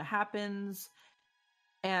seen what happens.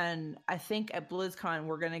 And I think at BlizzCon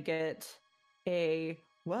we're gonna get do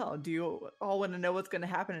you all want to know what's gonna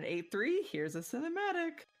happen in 8.3? Here's a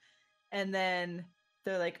cinematic. And then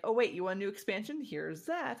they're like, oh wait, you want a new expansion? Here's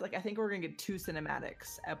that. Like, I think we're gonna get 2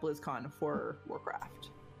 cinematics at BlizzCon for Warcraft.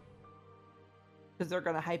 Because they're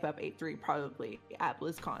gonna hype up 8.3 probably at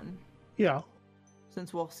BlizzCon. Yeah.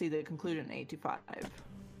 Since we'll see the conclusion in 8.2.5.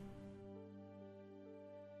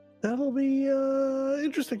 That'll be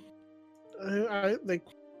interesting.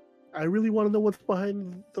 I really want to know what's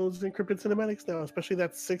behind those encrypted cinematics now, especially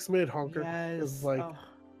that 6-minute honker. Yes. Is like, Oh.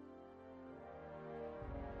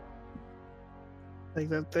 like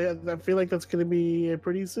that. I feel like that's going to be a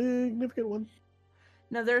pretty significant one.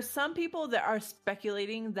 Now, there's some people that are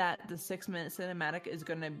speculating that the 6-minute cinematic is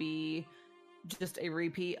going to be just a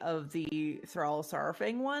repeat of the Thrall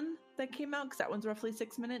Saurfang one that came out, because that one's roughly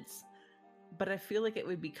 6 minutes. But I feel like it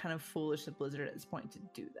would be kind of foolish of Blizzard at this point to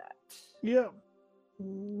do that. Yeah.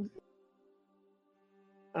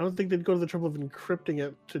 I don't think they'd go to the trouble of encrypting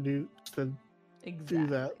it to do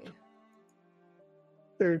that.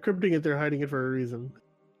 They're encrypting it, they're hiding it for a reason.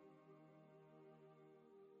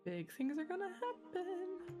 Big things are gonna happen.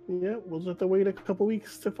 Yeah, we'll just have to wait a couple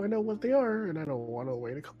weeks to find out what they are, and I don't want to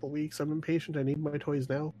wait a couple weeks. I'm impatient. I need my toys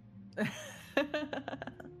now.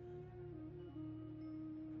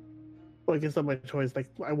 Well, I guess not my toys. Like,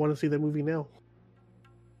 I want to see the movie now.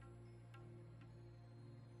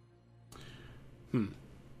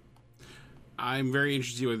 I'm very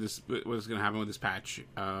interested to see what's going to happen with this patch.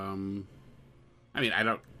 I mean, I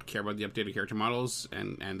don't care about the updated character models,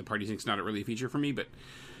 and the party sync's not really a feature for me, but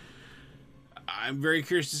I'm very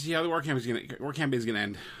curious to see how the war campaign is going to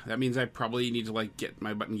end. That means I probably need to get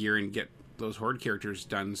my button gear and get those Horde characters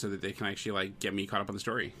done so that they can actually get me caught up on the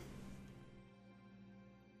story.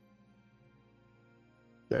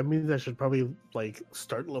 That means I should probably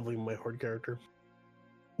start leveling my Horde character.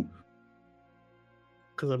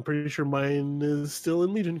 Because I'm pretty sure mine is still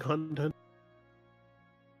in Legion content.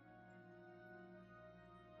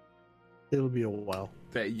 It'll be a while.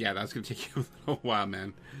 That's going to take you a little while,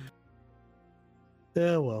 man.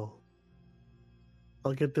 Yeah, well,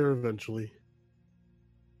 I'll get there eventually.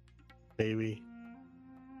 Maybe.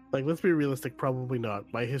 Like, let's be realistic. Probably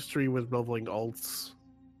not. My history with leveling alts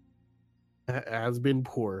has been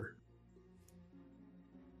poor.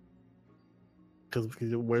 Because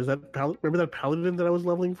where's that remember that paladin that I was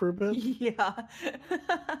leveling for a bit? Yeah.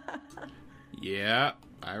 Yeah,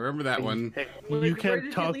 I remember that one. Hey, Where you did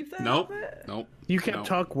can't talk. leave that Nope. outfit? Nope. You can't No.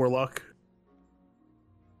 talk warlock.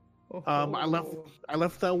 Oh. I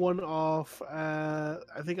left that one off. I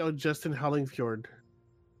think I was just in Howling Fjord,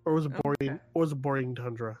 or was it boring? Okay. Or was it boring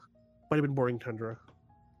tundra? Might have been boring tundra.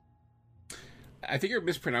 I think you're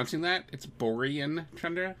mispronouncing that. It's Borean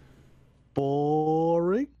Tundra.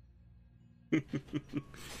 Boring.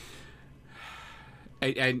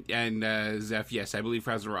 And Zeph, yes, I believe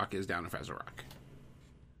Frazzle Rock is down in Frazzle Rock.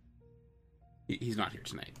 He's not here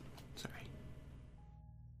tonight. Sorry.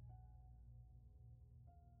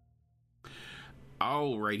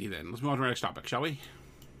 Alrighty then. Let's move on to our next topic, shall we?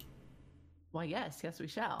 Well, yes, we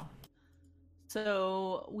shall.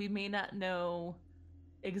 So we may not know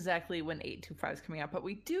exactly when 825 is coming out, but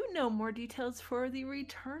we do know more details for the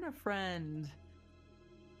Return a Friend.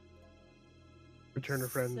 Return a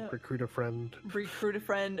friend. So- Recruit a friend. Recruit a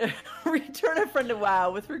friend. Return a friend to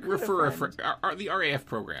WoW with Recruit Refer a Friend. the RAF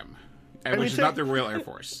program, I mean, which is not the Royal Air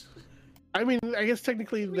Force. I mean, I guess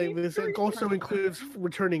technically this Recruit also friend. includes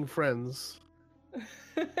returning friends.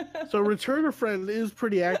 So return a friend is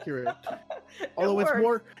pretty accurate. Although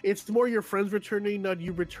it's more your friends returning, not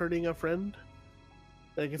you returning a friend.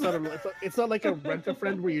 Like it's not like a rent a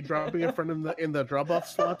friend where you're dropping a friend in the drop off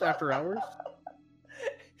slot after hours.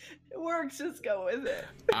 It works, just go with it.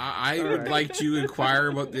 I would Alright. like to inquire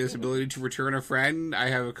about this ability to return a friend. I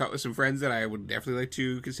have some friends that I would definitely like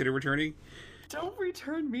to consider returning. Don't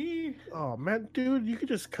return me. Oh man, dude, you could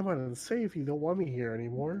just come out and say if you don't want me here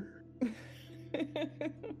anymore.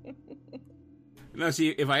 No, see,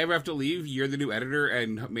 if I ever have to leave, you're the new editor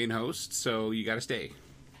and main host, so you gotta stay.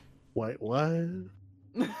 What?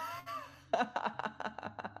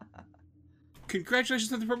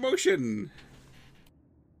 Congratulations on the promotion!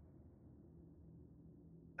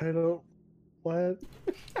 I don't. What?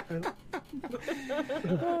 I don't...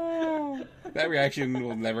 That reaction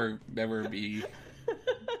will never be...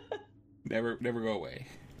 Never go away.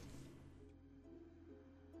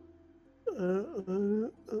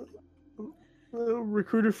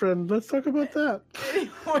 Recruiter friend. Let's talk about that.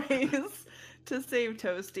 Anyways, to save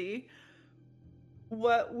Toasty,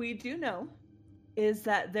 what we do know is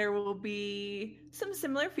that there will be some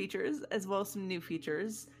similar features as well as some new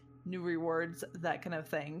features, new rewards, that kind of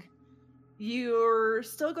thing. You're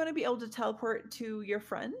still going to be able to teleport to your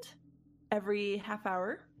friend every half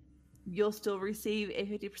hour. You'll still receive a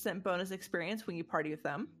 50% bonus experience when you party with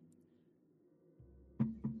them.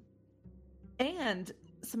 And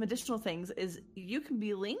some additional things is you can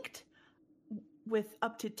be linked with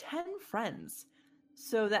up to 10 friends.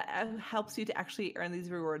 So that helps you to actually earn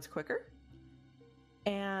these rewards quicker.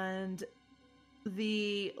 And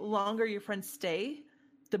the longer your friends stay,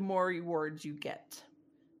 the more rewards you get.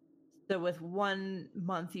 So with 1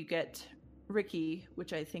 month, you get Ricky,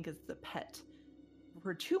 which I think is the pet.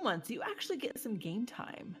 For 2 months, you actually get some game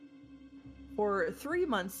time. For 3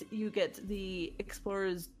 months, you get the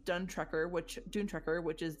Explorer's Dune Trekker,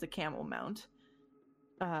 which is the camel mount.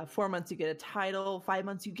 4 months, you get a title. 5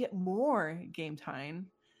 months, you get more game time.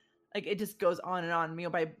 Like, it just goes on and on. You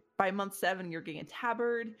know, by month 7, you're getting a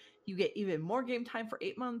tabard. You get even more game time for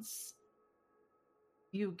 8 months.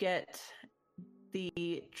 You get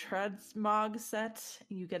the Transmog set.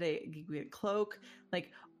 You get a cloak.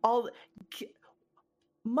 Like,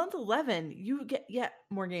 month 11, you get yet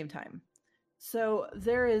more game time. So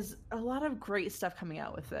there is a lot of great stuff coming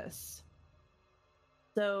out with this.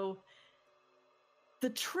 So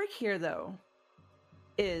the trick here, though,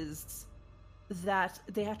 is that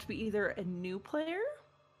they have to be either a new player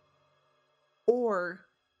or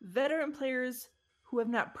veteran players who have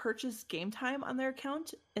not purchased game time on their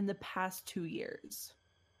account in the past 2 years.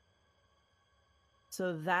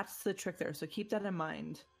 So that's the trick there. So keep that in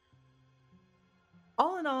mind.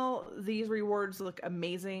 All in all, these rewards look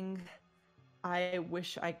amazing. I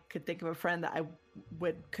wish I could think of a friend that I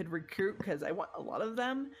could recruit because I want a lot of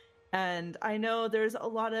them. And I know there's a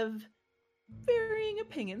lot of varying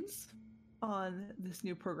opinions on this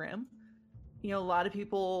new program. You know, a lot of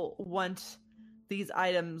people want these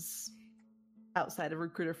items outside of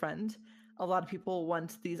Recruiter Friend. A lot of people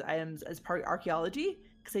want these items as part of archaeology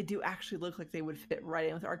because they do actually look like they would fit right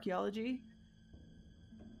in with archaeology.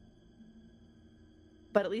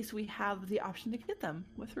 But at least we have the option to get them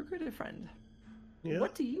with Recruiter Friend. Yeah.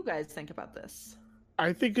 What do you guys think about this?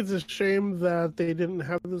 I think it's a shame that they didn't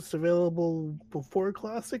have this available before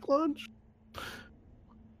Classic launch.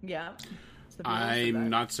 Yeah. I'm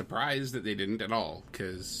not surprised that they didn't at all,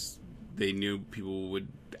 because they knew people would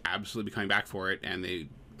absolutely be coming back for it, and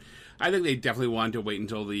I think they definitely wanted to wait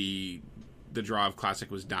until the draw of Classic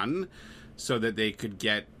was done, so that they could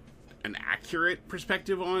get an accurate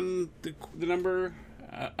perspective on the number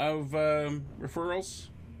of referrals.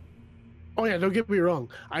 Oh yeah, don't get me wrong.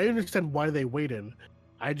 I understand why they waited.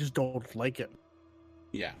 I just don't like it.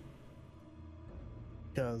 Yeah.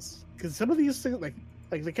 Because some of these things, like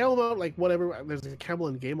the camel, like whatever, there's a camel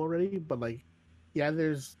in game already, but like, yeah,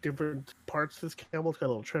 there's different parts to this camel. It's got a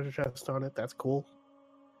little treasure chest on it. That's cool.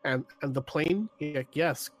 And the plane,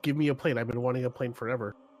 yes, give me a plane. I've been wanting a plane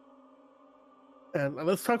forever. And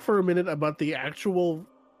let's talk for a minute about the actual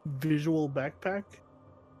visual backpack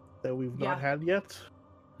that we've not had yet.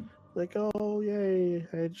 Like, oh, yay,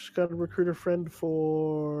 I just got to recruit a friend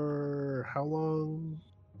for how long?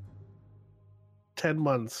 10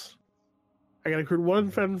 months. I got to recruit one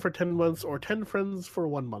friend for 10 months or 10 friends for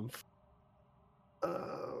 1 month.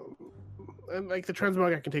 And like the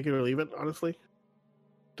transmog, I can take it or leave it, honestly.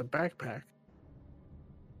 The backpack.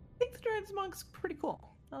 I think the transmog's pretty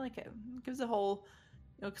cool. I like it. It gives a whole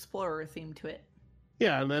explorer theme to it.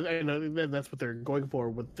 Yeah, and that's what they're going for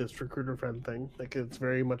with this recruiter friend thing. Like, it's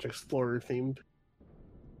very much explorer themed.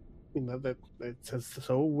 You know, that it says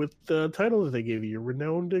so with the title that they gave you,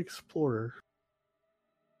 Renowned Explorer.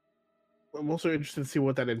 I'm also interested to see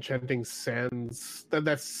what that enchanting sands,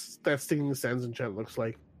 that stinging sands enchant looks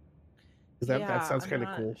like. That sounds kind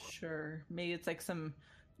of cool. Sure, maybe it's like some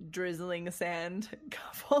drizzling sand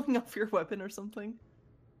falling off your weapon or something.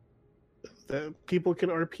 That people can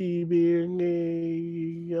RP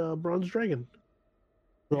being a bronze dragon.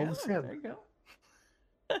 All the sand. There you go.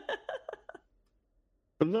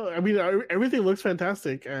 But no, I mean, everything looks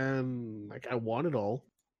fantastic, and like I want it all.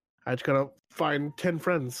 I just gotta find 10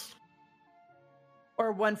 friends.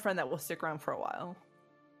 Or one friend that will stick around for a while.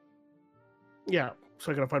 Yeah,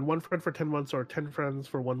 so I gotta find one friend for 10 months, or 10 friends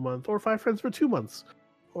for 1 month, or 5 friends for 2 months,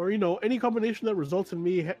 or any combination that results in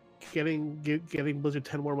me getting Blizzard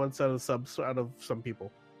 10 more months out of some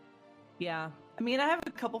people. Yeah, I mean, I have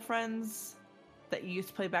a couple friends that used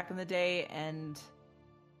to play back in the day, and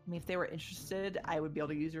I mean, if they were interested, I would be able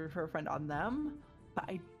to use Refer a Friend on them, but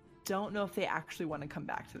I don't know if they actually want to come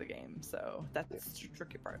back to the game, so that's the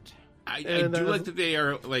tricky part. I do like that they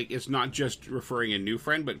are, like, it's not just referring a new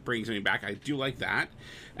friend, but bringing something back. I do like that.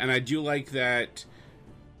 And I do like that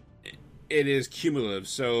it is cumulative.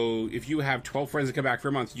 So if you have 12 friends that come back for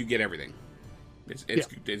a month, you get everything.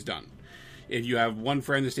 It's done. If you have one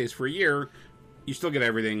friend that stays for a year, you still get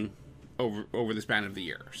everything over the span of the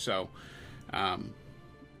year. So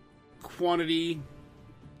quantity,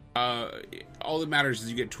 all that matters is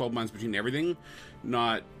you get 12 months between everything,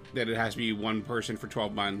 not that it has to be one person for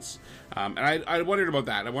 12 months. And I wondered about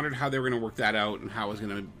that. I wondered how they were going to work that out and how it was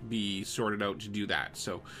going to be sorted out to do that.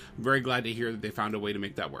 So I'm very glad to hear that they found a way to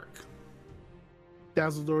make that work.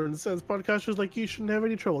 Dazzledorn says, podcasters like you shouldn't have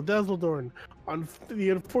any trouble. Dazzledorn,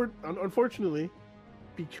 unfortunately,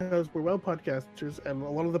 because we're WoW podcasters, and a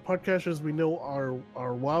lot of the podcasters we know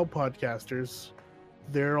are WoW podcasters,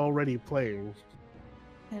 they're already playing.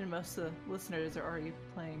 And most of the listeners are already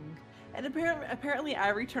playing. And apparently I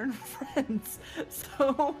return friends,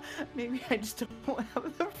 so maybe I just don't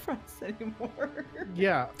have the friends anymore.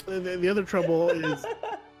 Yeah, the other trouble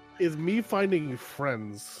is me finding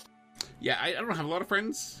friends. Yeah, I don't have a lot of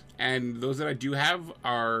friends, and those that I do have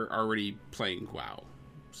are already playing WoW.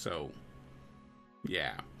 So,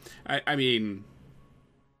 yeah. I mean,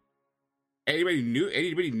 anybody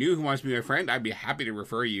new who wants to be my friend, I'd be happy to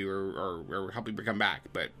refer you or help you come back,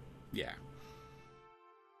 but yeah.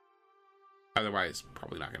 Otherwise,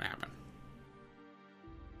 probably not going to happen.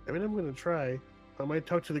 I mean, I'm going to try. I might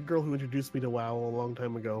talk to the girl who introduced me to WoW a long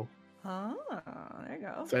time ago. Oh, there you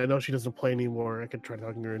go. So I know she doesn't play anymore. I could try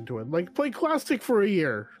talking her into it. Like, play Classic for a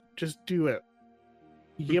year. Just do it.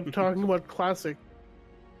 You keep talking about Classic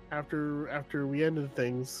after we ended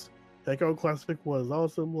things. Like, oh, Classic was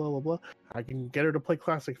awesome, blah, blah, blah. I can get her to play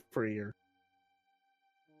Classic for a year.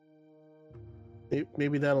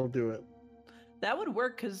 Maybe that'll do it. That would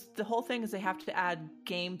work, because the whole thing is they have to add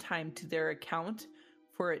game time to their account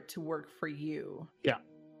for it to work for you. Yeah.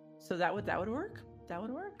 So that would work? That would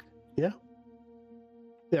work? Yeah.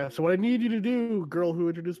 Yeah, so what I need you to do, girl who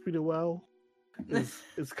introduced me to WoW, is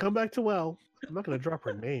come back to WoW. I'm not going to drop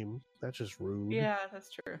her name. That's just rude. Yeah, that's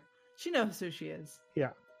true. She knows who she is. Yeah.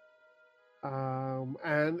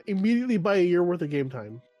 And immediately buy a year worth of game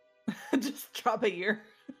time. Just drop a year.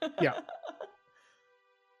 Yeah.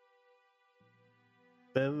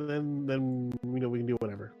 then we can do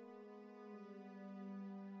whatever.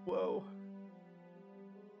 Whoa.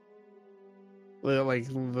 Like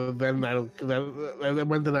then I don't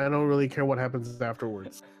then I don't really care what happens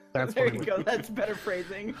afterwards. That's There what you go. That's better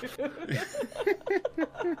phrasing.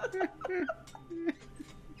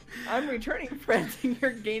 I'm returning friends, and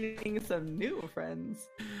you're gaining some new friends.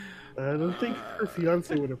 I don't think her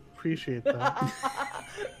fiance would appreciate that.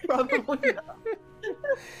 Probably not.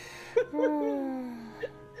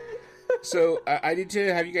 So I need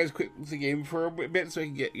to have you guys quit the game for a bit so I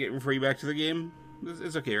can get refer you back to the game.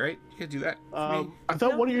 It's okay, right? You can do that. For me? I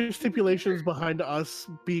thought one of your stipulations behind us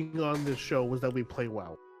being on this show was that we play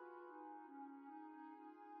WoW.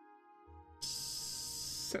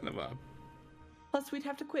 Son of a. Plus, we'd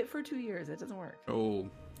have to quit for 2 years. It doesn't work. Oh,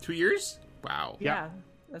 2 years? Wow. Yeah,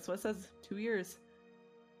 that's what it says. 2 years.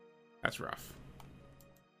 That's rough.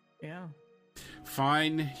 Yeah.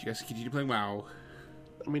 Fine. You guys continue playing WoW.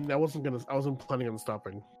 I mean, I wasn't planning on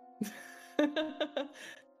stopping.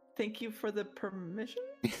 Thank you for the permission.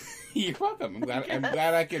 You're welcome. I'm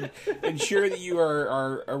glad I can ensure that you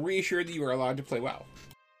are reassured that you are allowed to play WoW.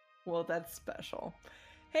 Well, that's special.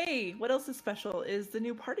 Hey, what else is special is the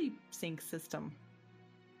new party sync system.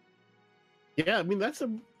 Yeah, I mean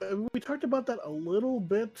we talked about that a little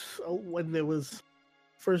bit when there was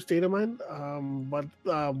first data mine, but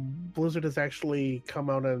Blizzard has actually come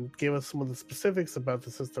out and gave us some of the specifics about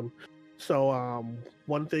the system. So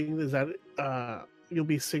one thing is that you'll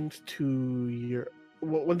be synced to your.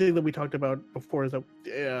 One thing that we talked about before is that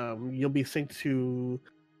you'll be synced to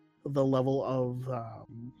the level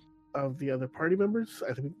of the other party members.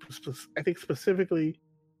 I think specifically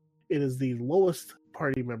it is the lowest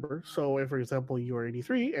party member. So if, for example, you are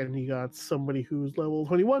 83 and you got somebody who's level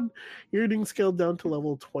 21, you're getting scaled down to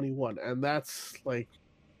level 21, and that's like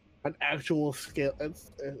an actual scale.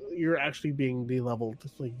 You're actually being de-leveled.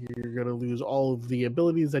 It's like you're gonna lose all of the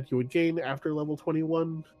abilities that you would gain after level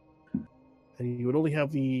 21, and you would only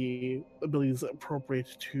have the abilities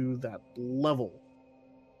appropriate to that level.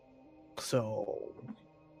 So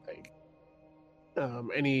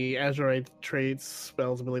any Azurite traits,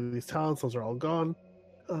 spells, abilities, talents, those are all gone.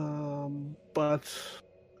 But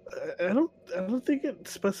I don't think it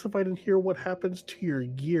specified in here what happens to your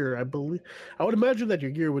gear. I would imagine that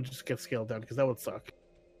your gear would just get scaled down because that would suck.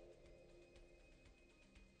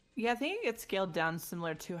 Yeah, I think it gets scaled down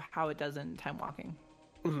similar to how it does in Time Walking.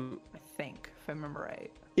 Mm-hmm. I think, if I remember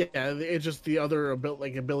right. Yeah, it's just the other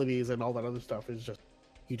abilities and all that other stuff is just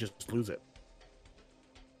you just lose it.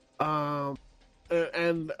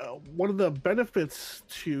 And one of the benefits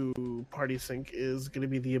to Party Sync is going to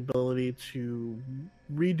be the ability to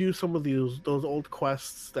redo some of those old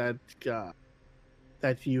quests that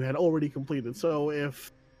you had already completed. So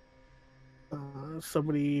if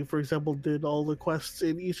somebody, for example, did all the quests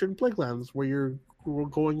in Eastern Plaguelands where you're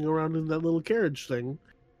going around in that little carriage thing,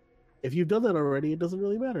 if you've done that already, it doesn't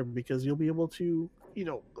really matter because you'll be able to,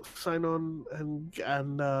 sign on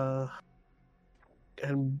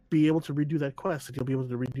and be able to redo that quest, and you'll be able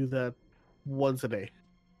to redo that once a day.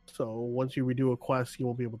 So once you redo a quest, you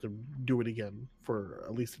won't be able to do it again for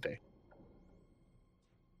at least a day.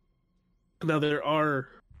 Now there are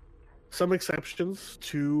some exceptions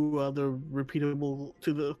to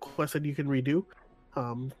the quest that you can redo.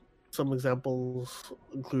 Some examples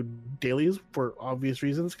include dailies for obvious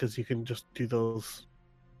reasons, because you can just do those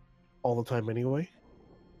all the time anyway.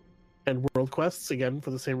 And world quests, again, for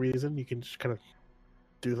the same reason, you can just kind of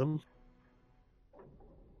do them.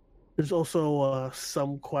 There's also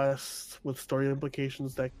some quests with story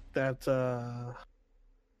implications that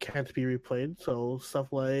can't be replayed. So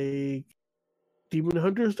stuff like Demon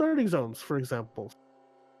Hunter starting zones, for example,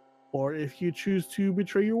 or if you choose to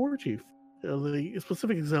betray your war chief. The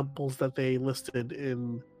specific examples that they listed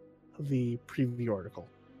in the preview article.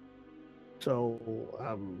 So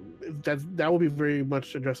that will be very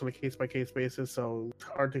much addressed on a case-by-case basis. So it's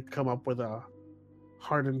hard to come up with a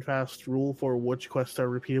hard and fast rule for which quests are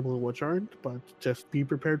repeatable and which aren't, but just be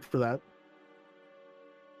prepared for that.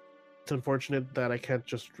 It's unfortunate that I can't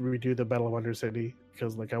just redo the Battle of Undercity,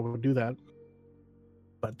 because I would do that,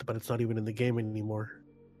 but it's not even in the game anymore.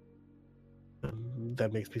 And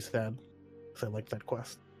that makes me sad, because I like that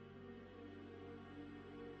quest.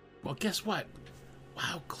 Well, guess what?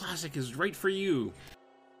 WoW Classic is right for you.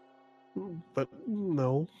 But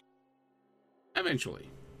no. Eventually.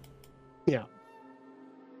 Yeah.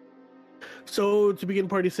 So to begin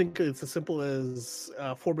Party Sync, it's as simple as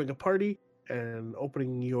forming a party and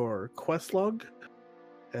opening your quest log,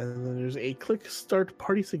 and then there's a click Start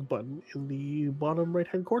Party Sync button in the bottom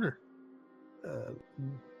right-hand corner.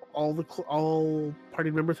 all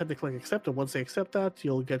party members have to click accept, and once they accept that,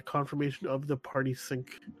 you'll get confirmation of the party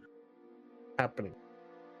sync happening.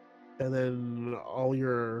 And then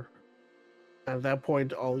at that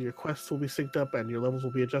point, all your quests will be synced up and your levels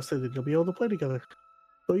will be adjusted, and you'll be able to play together.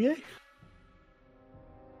 So yay!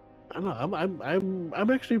 I don't know.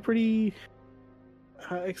 I'm actually pretty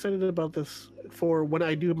excited about this for when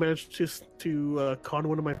I do manage to con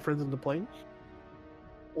one of my friends into playing,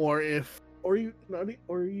 or even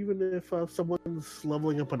if someone's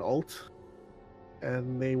leveling up an alt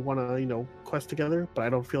and they want to quest together, but I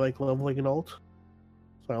don't feel like leveling an alt,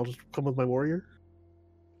 so I'll just come with my warrior.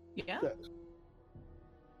 Yeah.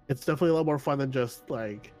 It's definitely a lot more fun than just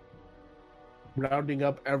like rounding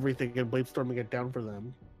up everything and bladestorming it down for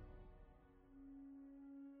them.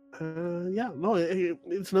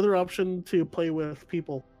 It's another option to play with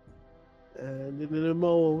people. And in an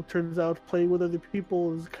MMO, turns out playing with other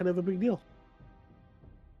people is kind of a big deal.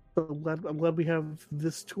 So I'm glad we have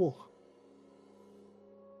this tool.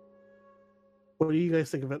 What do you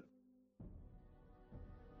guys think of it?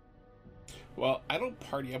 Well, I don't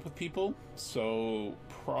party up with people, so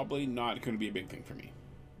probably not going to be a big thing for me.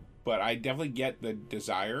 But I definitely get the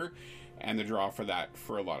desire and the draw for that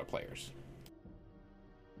for a lot of players.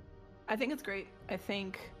 I think it's great. I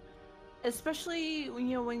think, especially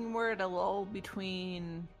when we're at a lull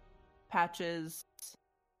between patches,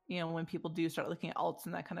 when people do start looking at alts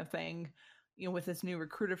and that kind of thing, with this new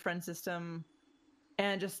recruiter friend system,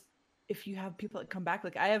 and just if you have people that come back,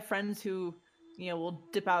 like I have friends who, will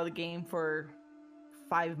dip out of the game for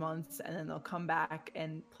 5 months and then they'll come back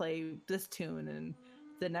and play this tune, and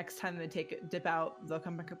the next time they dip out, they'll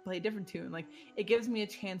come back and play a different tune. Like it gives me a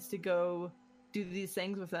chance to go do these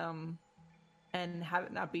things with them and have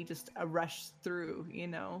it not be just a rush through,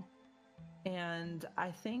 and I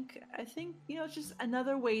think it's just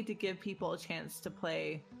another way to give people a chance to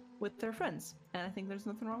play with their friends, and I think there's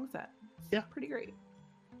nothing wrong with that. Yeah, pretty great,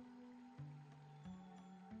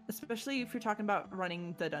 especially if you're talking about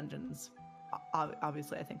running the dungeons.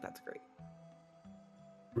 Obviously I think that's great.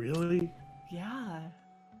 Really? Yeah.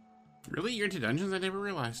 Really? You're into dungeons? I never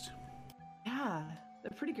realized. Yeah,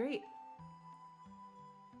 they're pretty great.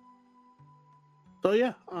 So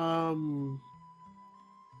yeah,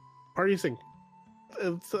 party sync.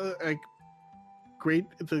 It's great.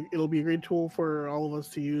 It'll be a great tool for all of us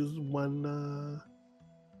to use when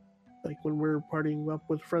we're partying up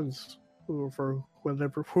with friends, or for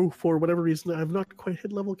whatever reason I have not quite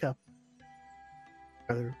hit level cap.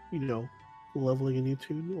 Either leveling a new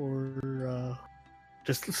tune or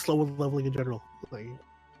just slow leveling in general. Like,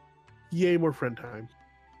 yay, more friend time.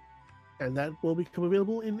 And that will become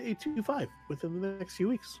available in 8.2.5 within the next few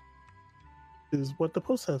weeks, is what the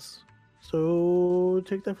post says. So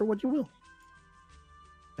take that for what you will.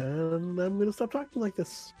 And I'm going to stop talking like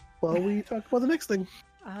this while we talk about the next thing.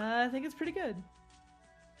 I think it's pretty good.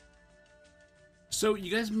 So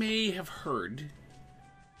you guys may have heard,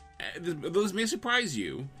 those may surprise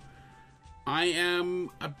you, I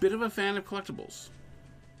am a bit of a fan of collectibles.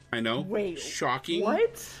 I know. Wait. Shocking.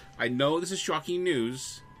 What? I know this is shocking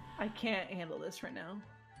news. I can't handle this right now.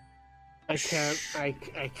 I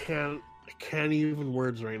can't even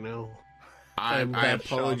words right now. I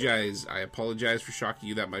apologize. Shocked. I apologize for shocking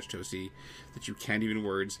you that much, Toasty, that you can't even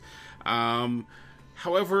words.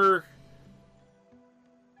 However,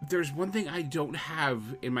 there's one thing I don't have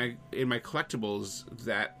in my collectibles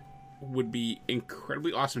that would be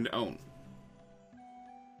incredibly awesome to own.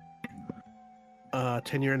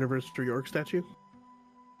 10-year anniversary orc statue.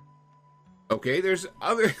 Okay, there's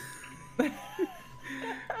other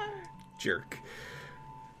jerk.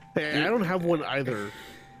 Hey, I don't have one either.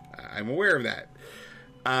 I'm aware of that.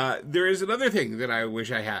 There is another thing that I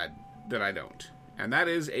wish I had that I don't, and that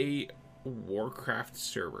is a Warcraft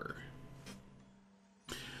server.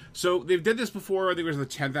 So they've did this before. I think it was the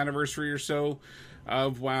 10th anniversary or so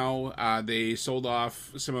of WoW. They sold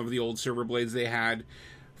off some of the old server blades they had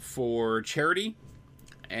for charity,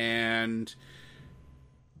 and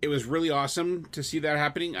it was really awesome to see that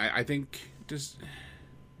happening. I think does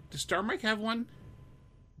Star Mike have one?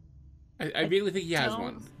 I really think he has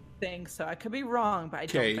one. Think so. I could be wrong, but I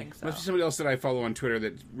don't think so. Must be somebody else that I follow on Twitter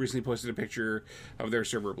that recently posted a picture of their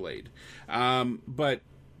server blade. But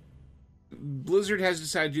Blizzard has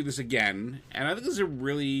decided to do this again, and I think this is a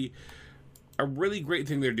really great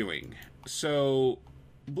thing they're doing. So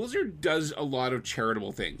Blizzard does a lot of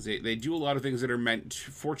charitable things. They do a lot of things that are meant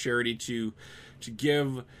for charity to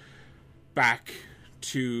give back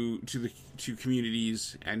to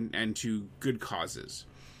communities and to good causes.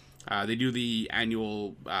 They do the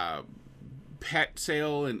annual pet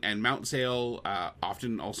sale and mount sale.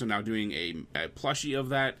 Often also now doing a plushie of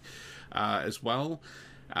that as well.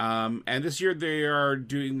 And this year they are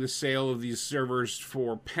doing the sale of these servers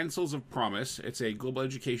for Pencils of Promise. It's a global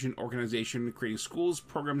education organization creating schools,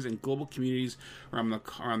 programs, and global communities around the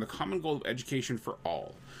common goal of education for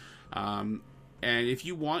all. And if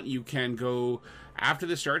you want, you can go after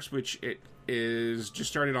this starts, which it is just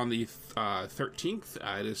started on the 13th.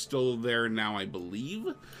 It is still there now, I believe.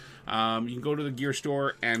 You can go to the gear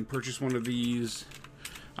store and purchase one of these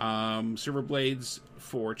server blades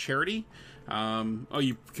for charity.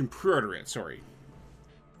 You can pre-order it, sorry.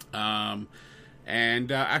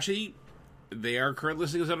 Actually, they are currently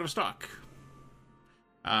listing us out of stock.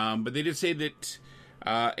 But they did say that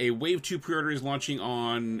a Wave 2 pre-order is launching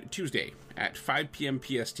on Tuesday at 5 p.m.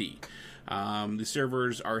 PST. The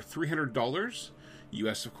servers are $300,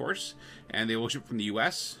 US of course, and they will ship from the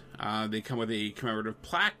US. They come with a commemorative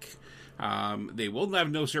plaque. They will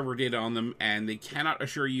have no server data on them, and they cannot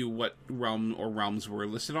assure you what realm or realms were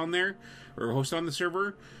listed on there or hosted on the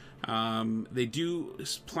server. They do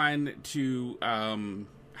plan to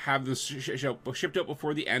have them shipped out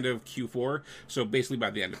before the end of Q4, so basically by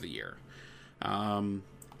the end of the year. And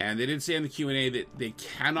they did say in the Q&A that they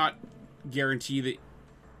cannot guarantee that.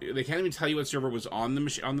 They can't even tell you what server was on the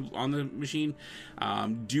machine,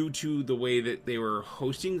 due to the way that they were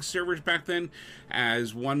hosting servers back then.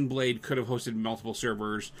 As one blade could have hosted multiple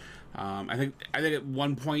servers. I think at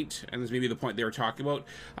one point, and this may be the point they were talking about,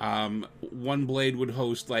 one blade would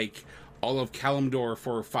host like all of Kalimdor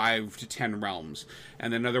for 5 to 10 realms,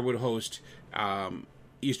 and another would host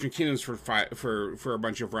Eastern Kingdoms for a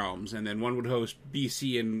bunch of realms, and then one would host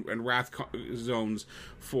BC and Wrath zones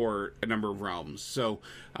for a number of realms. So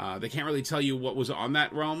they can't really tell you what was on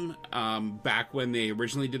that realm. Back when they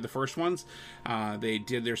originally did the first ones, they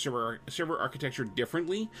did their server architecture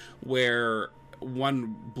differently, where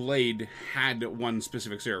one blade had one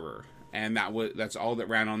specific server, and that's all that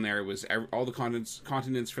ran on there. It was all the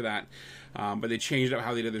continents for that, but they changed up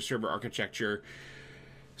how they did their server architecture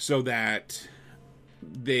so that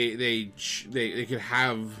they could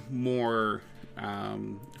have more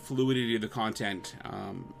fluidity of the content,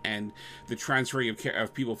 and the transferring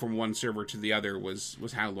of people from one server to the other was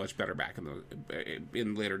handled much better back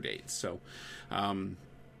in later dates. So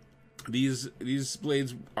these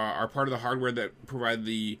blades are part of the hardware that provide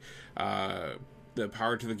the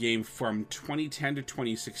power to the game from 2010 to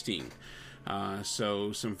 2016.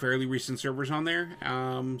 So some fairly recent servers on there.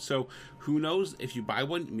 So who knows, if you buy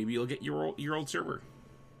one, maybe you'll get your old server.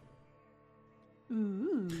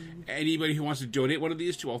 Ooh. Anybody who wants to donate one of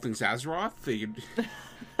these to All Things Azeroth, they could...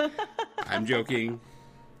 I'm joking.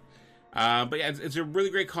 But yeah, it's a really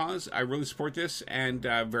great cause. I really support this, and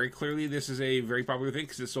very clearly this is a very popular thing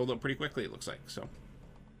because it sold out pretty quickly, it looks like. So,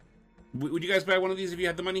 would you guys buy one of these if you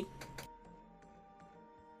had the money?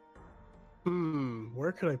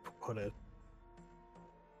 Where could I put it?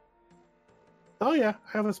 Oh yeah,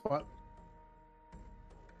 I have a spot.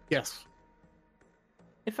 Yes.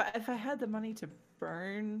 If I had the money to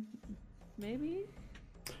burn, maybe.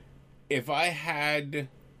 If I had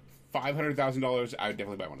 $500,000, I would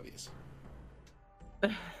definitely buy one of these.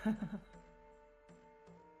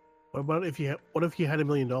 What if you had $1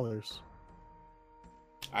 million?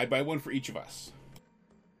 I'd buy one for each of us.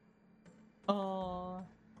 Oh.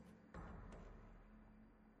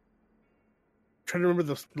 Trying to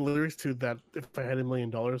remember the lyrics to that "If I Had $1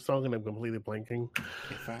 Million" song, and I'm completely blanking.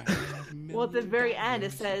 If I had $1 million, Well, at the very end,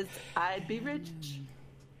 it says, "I'd be rich."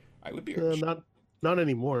 I would be rich. Not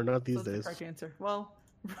anymore. Not these That's the days. correct answer. Well,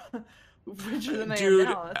 richer than Dude,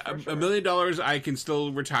 I am now. That's for $1 sure. million, I can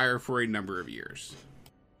still retire for a number of years.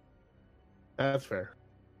 That's fair.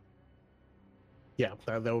 Yeah,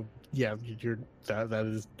 that would, yeah, that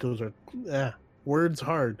is, those are words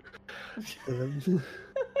hard.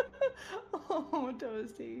 Oh,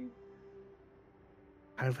 Toasty.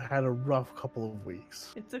 I've had a rough couple of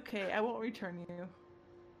weeks. It's okay. I won't return you.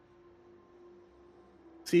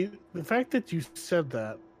 See, the fact that you said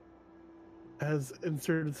that has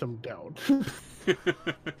inserted some doubt.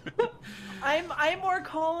 I'm more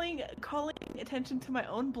calling attention to my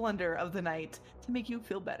own blunder of the night to make you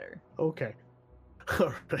feel better. Okay.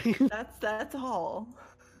 All right. That's all.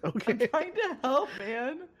 Okay. I'm trying to help,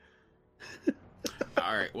 man.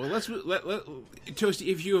 All right. Well, let's let Toasty.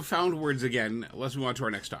 If you have found words again, let's move on to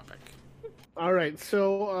our next topic. All right.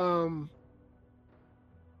 So,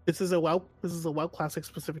 this is a WoW Classic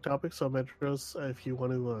specific topic. So, Metros, if you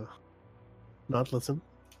want to not listen,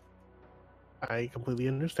 I completely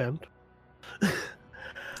understand.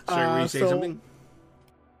 Sorry, were you saying something?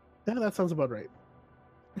 Yeah, that sounds about right.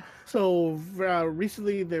 So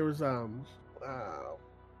recently there was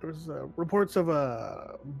there was reports of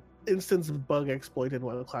a instance bug exploit in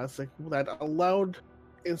WoW Classic that allowed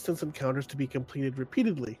instance encounters to be completed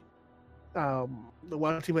repeatedly. The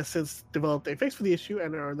WoW team has since developed a fix for the issue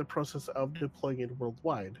and are in the process of deploying it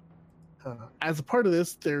worldwide. As a part of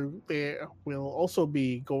this, they will also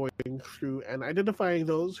be going through and identifying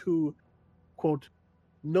those who, quote,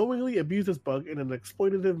 knowingly abuse this bug in an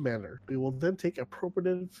exploitative manner. We will then take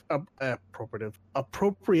appropriate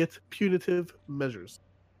punitive measures.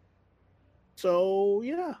 So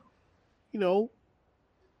yeah,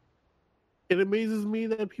 it amazes me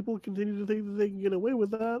that people continue to think that they can get away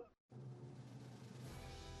with that.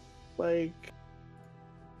 Like,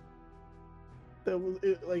 that was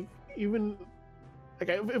it, like, even like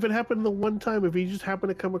if it happened the one time, if you just happen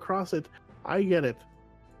to come across it, I get it.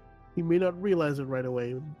 You may not realize it right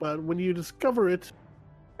away, but when you discover it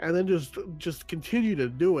and then just continue to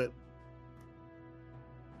do it,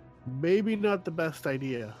 maybe not the best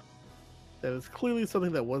idea. That is clearly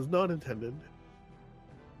something that was not intended.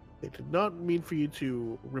 They did not mean for you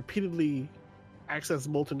to repeatedly access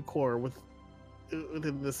Molten Core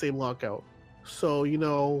within the same lockout. So,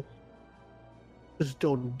 just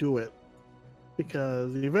don't do it.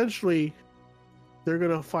 Because eventually they're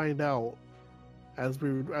gonna find out, as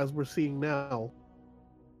we're seeing now.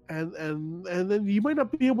 And then you might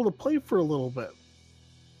not be able to play for a little bit.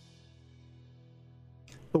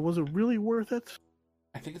 But was it really worth it?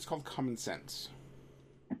 I think it's called common sense.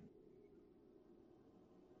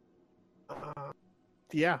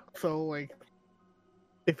 Yeah, so like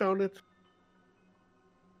they found it.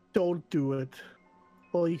 Don't do it.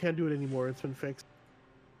 Well, you can't do it anymore. It's been fixed.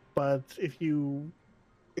 But if you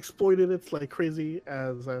exploited it like crazy,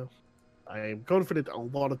 as I am confident a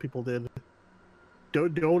lot of people did,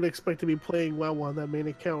 don't expect to be playing WoW on that main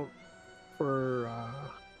account for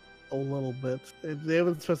a little bit. They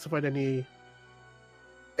haven't specified any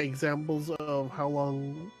examples of how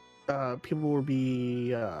long people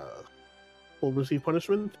will receive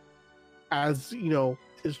punishment, as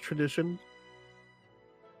is tradition.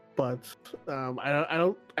 But I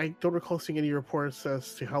don't recall seeing any reports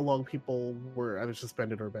as to how long people were either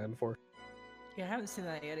suspended or banned for. Yeah, I haven't seen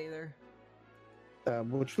that yet either.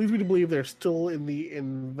 Which leads me to believe they're still in the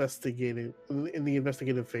investigative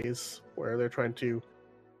phase, where they're trying to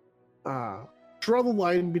draw the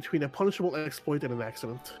line between a punishable exploit and an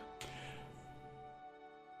accident.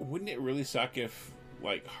 Wouldn't it really suck if,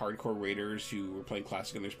 like, hardcore raiders who were playing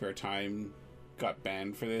Classic in their spare time got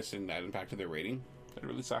banned for this and that impacted their rating? That'd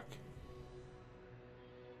really suck.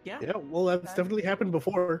 Yeah. Yeah, well, that's definitely happened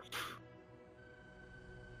before.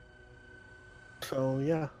 So,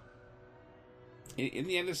 yeah. In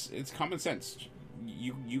the end, it's common sense.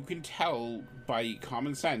 You can tell by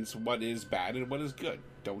common sense what is bad and what is good.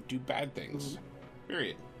 Don't do bad things.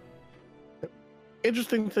 Period.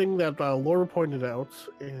 Interesting thing that Laura pointed out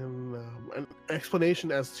in an explanation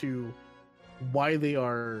as to why they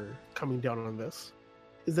are coming down on this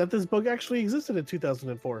is that this bug actually existed in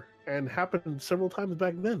 2004 and happened several times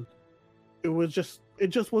back then. It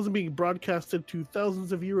just wasn't being broadcasted to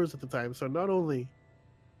thousands of viewers at the time. So not only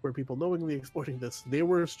were people knowingly exploiting this, they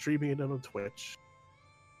were streaming it on Twitch.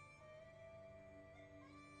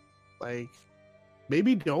 Like,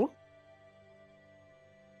 maybe don't.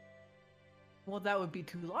 Well, that would be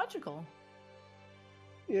too logical.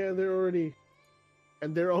 Yeah, they're already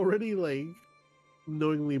like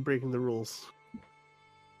knowingly breaking the rules,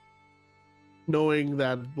 knowing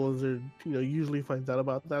that Blizzard, usually finds out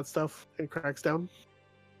about that stuff and cracks down.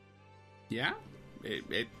 Yeah,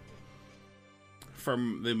 it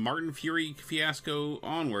from the Martin Fury fiasco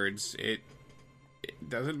onwards, it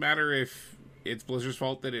doesn't matter if it's Blizzard's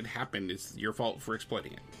fault that it happened. It's your fault for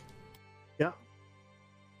exploiting it. Yeah,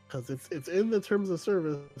 because it's in the terms of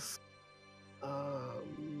service.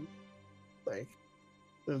 Like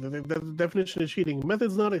the definition of cheating: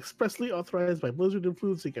 methods not expressly authorized by Blizzard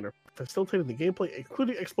influencing and are facilitating the gameplay,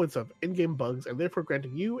 including exploits of in-game bugs, and therefore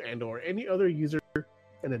granting you and/or any other user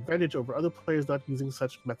an advantage over other players not using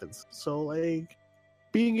such methods. So, like,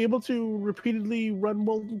 being able to repeatedly run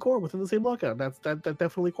Molten Core within the same lockout, that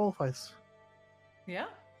definitely qualifies. Yeah,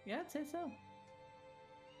 I'd say so.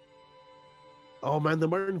 Oh man, the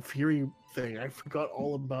Martin Fury thing, I forgot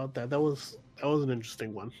all about that. That was an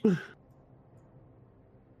interesting one.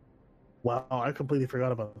 Wow, I completely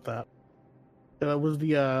forgot about that. Was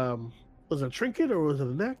it a trinket or was it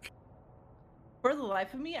a neck? For the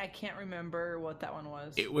life of me, I can't remember what that one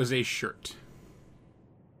was. It was a shirt.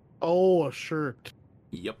 Oh, a shirt.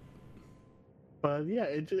 Yep. But yeah,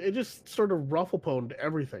 it just sort of ruffle-pwned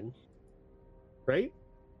everything, right?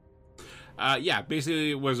 Yeah, basically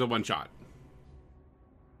it was a one-shot.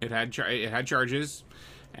 It had charges,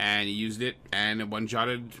 and you used it, and it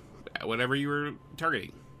one-shotted whatever you were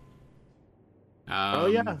targeting. Oh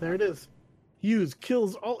yeah, there it is. Use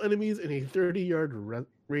kills all enemies in a 30-yard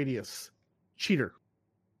radius. Cheater.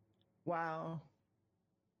 Wow.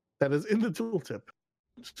 That is in the tooltip.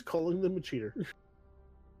 Just calling them a cheater.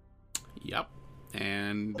 Yep.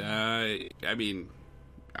 And, I mean,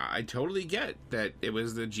 I totally get that it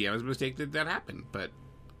was the GM's mistake that happened, but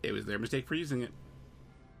it was their mistake for using it.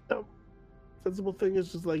 No. Sensible thing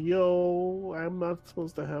is just like, yo, I'm not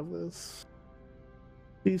supposed to have this.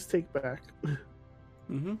 Please take back.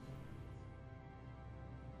 Mm-hmm.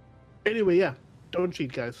 Anyway, yeah. Don't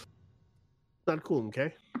cheat, guys. Not cool,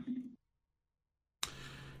 okay?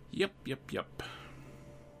 Yep.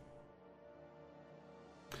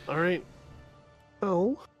 All right.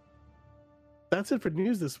 Oh, that's it for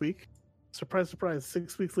news this week. Surprise, surprise.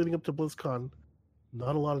 6 weeks leading up to BlizzCon.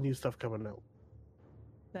 Not a lot of new stuff coming out.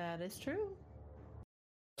 That is true.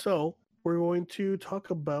 So, we're going to talk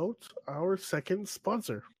about our second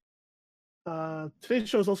sponsor. Today's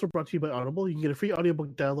show is also brought to you by Audible. You can get a free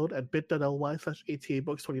audiobook download at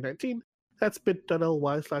bit.ly/ATABooks2019. That's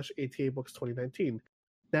bit.ly/ATABooks2019.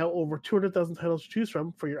 Now over 200,000 titles to choose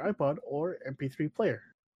from for your iPod or MP3 player.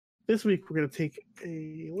 This week, we're going to take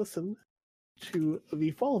a listen to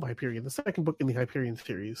The Fall of Hyperion, the second book in the Hyperion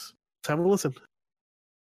series. Let's have a listen.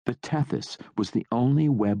 The Tethys was the only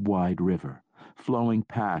web-wide river, flowing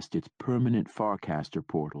past its permanent Farcaster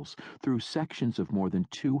portals through sections of more than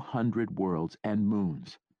 200 worlds and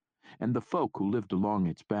moons, and the folk who lived along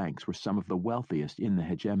its banks were some of the wealthiest in the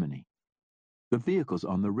hegemony. The vehicles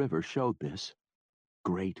on the river showed this.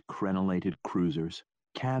 Great crenellated cruisers,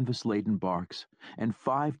 canvas-laden barks, and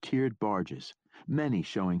 5-tiered barges, many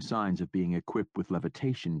showing signs of being equipped with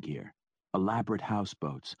levitation gear, elaborate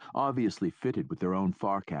houseboats, obviously fitted with their own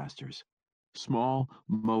Farcasters, small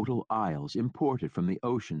modal isles imported from the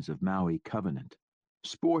oceans of Maui Covenant,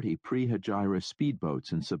 sporty pre-Hejira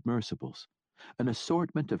speedboats and submersibles, an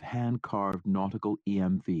assortment of hand-carved nautical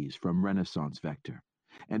EMVs from Renaissance Vector,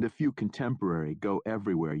 and a few contemporary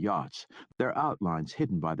go-everywhere yachts, their outlines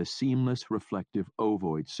hidden by the seamless, reflective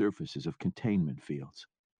ovoid surfaces of containment fields.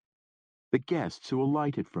 The guests who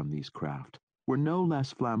alighted from these craft were no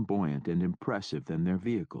less flamboyant and impressive than their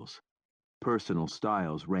vehicles. Personal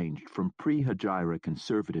styles ranged from pre-Hejira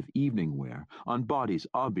conservative evening wear on bodies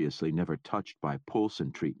obviously never touched by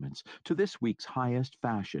Poulsen treatments to this week's highest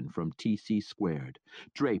fashion from TC Squared,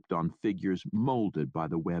 draped on figures molded by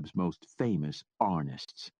the web's most famous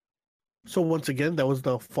arnists. So once again, that was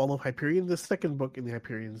The Fall of Hyperion, the second book in the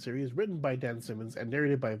Hyperion series, written by Dan Simmons and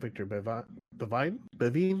narrated by Victor Bevine?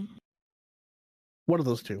 One of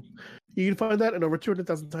those two. You can find that and over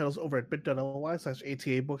 200,000 titles over at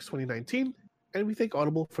bit.ly/ATABooks2019, and we thank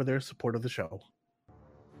Audible for their support of the show.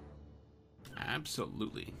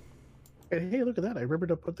 Absolutely. And hey, look at that. I remembered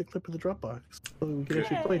to put the clip in the Dropbox so we can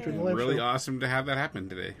actually play it during the live Really show. awesome to have that happen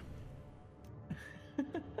today.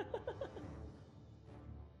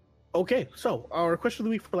 Okay, so our question of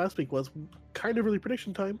the week for last week was kind of early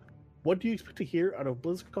prediction time. What do you expect to hear out of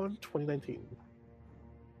BlizzCon 2019?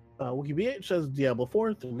 Wikipedia says Diablo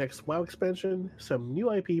 4, the next WoW expansion, some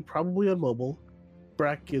new IP probably on mobile.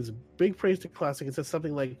 Brack gives big praise to Classic and says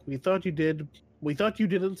something like, we thought you didn't,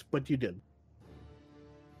 but you did.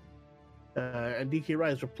 And DK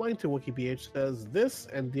Rise replying to Wikipedia says this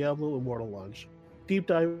and Diablo Immortal launch. Deep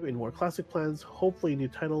dive in more Classic plans, hopefully a new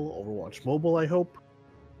title, Overwatch Mobile, I hope.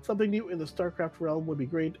 Something new in the StarCraft realm would be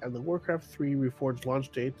great, and the Warcraft 3 Reforged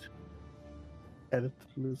launch date. Edit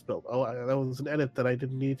misspelled. Oh, that was an edit that I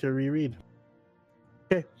didn't need to reread.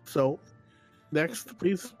 Okay, so next,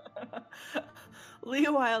 please.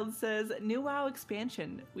 Leo Wild says, "New WoW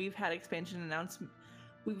expansion. We've had expansion announces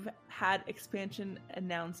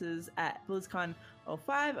at BlizzCon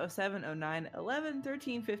 05, 07, 09, 11,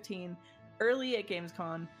 13, 15, early at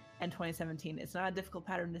Gamescom, and 2017. It's not a difficult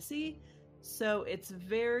pattern to see, so it's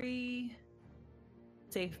very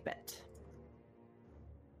safe bet.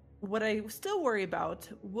 What I still worry about,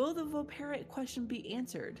 will the Vulpera question be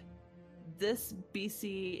answered? This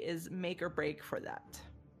BC is make or break for that."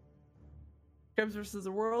 Drums vs.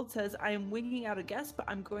 the World says, "I am winging out a guess, but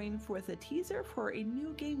I'm going with a teaser for a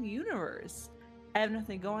new game universe. I have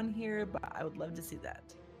nothing going here, but I would love to see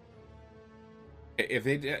that." If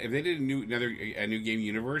they did a new game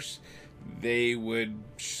universe, they would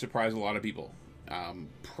surprise a lot of people.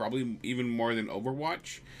 Probably even more than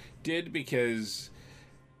Overwatch did, because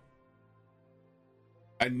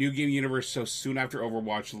a new game universe so soon after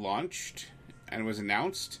Overwatch launched and was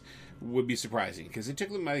announced would be surprising, because it took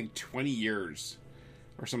them, I think, 20 years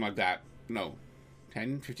or something like that. No,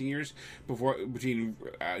 10, 15 years between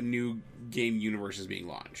new game universes being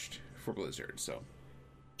launched for Blizzard. So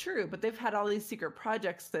True, but they've had all these secret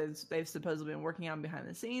projects that they've supposedly been working on behind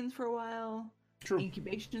the scenes for a while. true.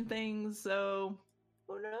 Incubation things, so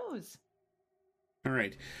who knows? All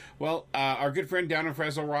right. Well, our good friend down in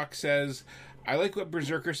Fresno Rock says, I like what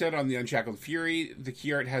Berserker said on the Unshackled Fury. The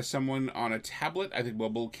key art has someone on a tablet. I think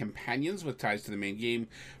mobile companions with ties to the main game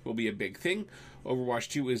will be a big thing. Overwatch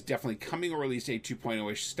 2 is definitely coming, or at least a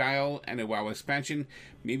 2.0-ish style and a WoW expansion.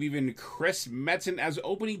 Maybe even Chris Metzen as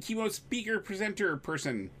opening keynote speaker presenter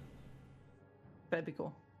person. That'd be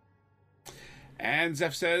cool. And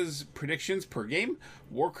Zeph says, predictions per game.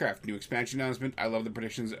 Warcraft new expansion announcement. I love the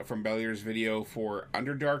predictions from Bellier's video for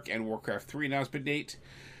Underdark and Warcraft 3 announcement date.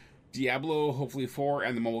 Diablo, hopefully 4,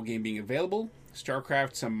 and the mobile game being available.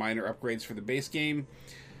 StarCraft, some minor upgrades for the base game.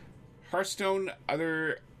 Hearthstone,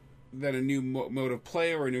 other than a new mode of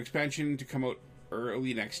play or a new expansion to come out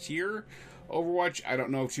early next year. Overwatch, I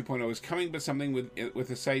don't know if 2.0 is coming, but something with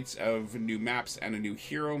the sights of new maps and a new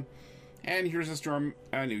hero. And Here's a Storm,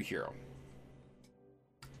 a new hero.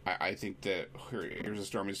 I think that Here's a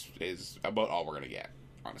Storm is about all we're going to get,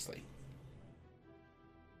 honestly.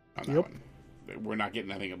 On that one. We're not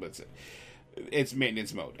getting anything, but it's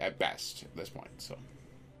maintenance mode at best at this point. So,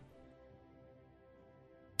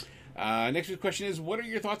 next week's question is, what are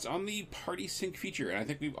your thoughts on the party sync feature? And I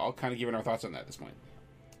think we've all kind of given our thoughts on that at this point.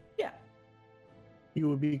 Yeah. You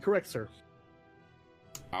would be correct, sir.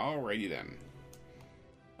 Alrighty then.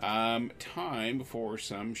 Time for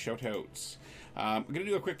some shout-outs. I'm going to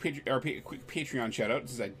do a quick Patreon shout-out,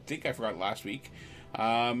 since I think I forgot last week.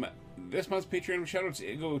 This month's Patreon shout-outs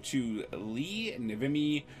go to Lee,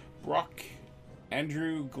 Navimi, Brock,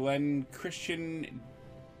 Andrew, Glenn, Christian,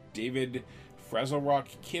 David, Frazzle Rock,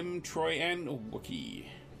 Kim, Troy, and Wookie.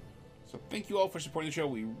 So thank you all for supporting the show.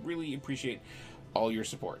 We really appreciate all your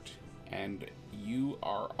support. And you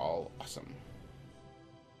are all awesome.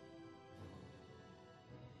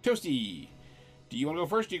 Toasty, do you want to go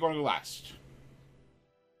first or do you want to go last?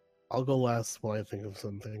 I'll go last while I think of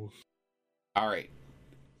something. All right.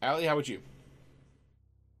 Allie, how about you?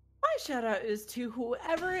 My shout out is to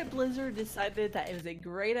whoever at Blizzard decided that it was a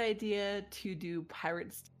great idea to do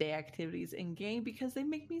Pirates Day activities in game, because they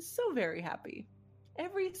make me so very happy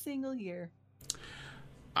every single year.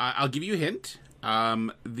 I'll give you a hint.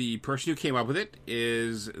 The person who came up with it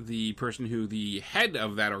is the person who the head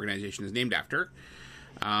of that organization is named after.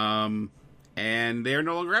 And they are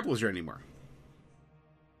no longer at Blizzard anymore.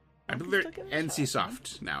 I believe they're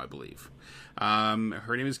NCSoft now, I believe.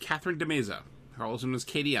 Her name is Catherine DeMeza. Her also known as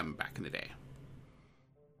KDM back in the day.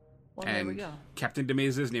 Well, and there we go. Captain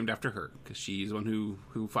DeMeza is named after her, because she's the one who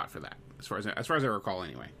fought for that, as far as I recall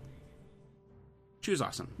anyway. She was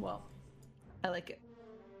awesome. Well, I like it.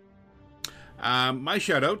 My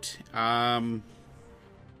shout out,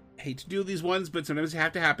 hate to do these ones, but sometimes they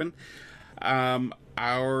have to happen.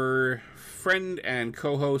 Our friend and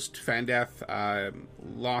co-host Fandeath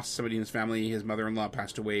lost somebody in his family. His mother-in-law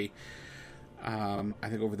passed away, I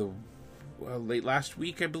think over the late last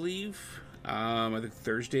week, I believe. I think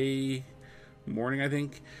Thursday morning, I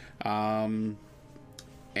think.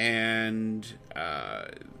 And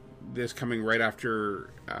this coming right after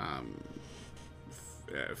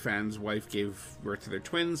Fan's wife gave birth to their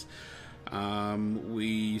twins.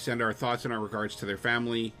 We send our thoughts and our regards to their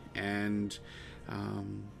family, and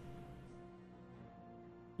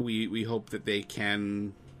we hope that they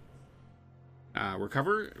can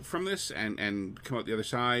recover from this and come out the other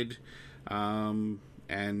side. And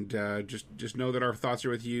just know that our thoughts are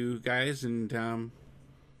with you guys, and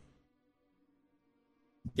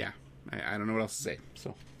yeah, I don't know what else to say.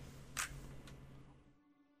 So,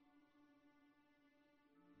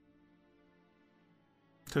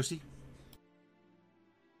 Toasty?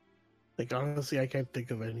 Like, honestly, I can't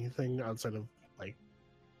think of anything outside of, like,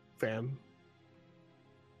 Fan.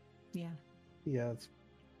 Yeah. Yeah, it's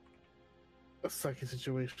a sucky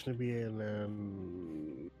situation to be in,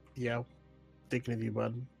 and yeah, thinking of you,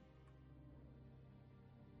 bud.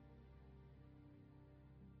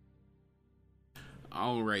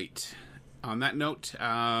 All right. On that note,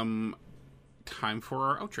 time for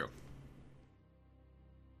our outro.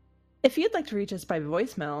 If you'd like to reach us by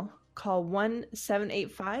voicemail, call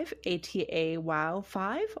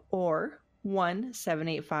 1-785-ATA-WOW5 or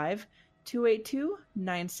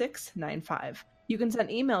 1-785-282-9695. You can send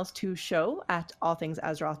emails to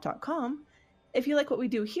show@allthingsazeroth.com. If you like what we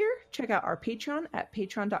do here, check out our Patreon at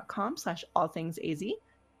patreon.com/allthingsaz.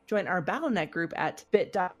 Join our BattleNet group at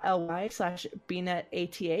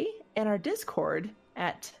bit.ly/bnetata and our Discord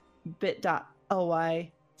at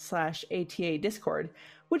bit.ly/ATA Discord,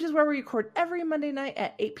 which is where we record every Monday night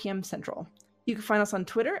at 8 p.m. Central. You can find us on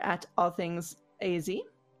Twitter at allthingsaz,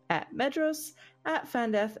 at Medros, at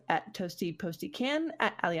Fandeth, at Toasty Postycan,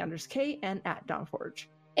 at AleandersK, and at Dawnforge.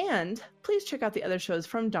 And please check out the other shows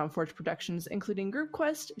from Dawnforge Productions, including Group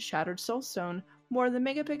Quest, Shattered Soulstone, More Than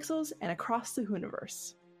Megapixels, and Across the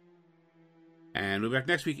Hooniverse. And we'll be back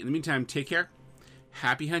next week. In the meantime, take care,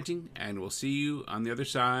 happy hunting, and we'll see you on the other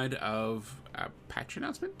side of a patch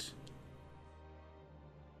announcement?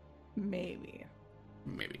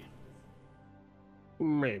 Maybe.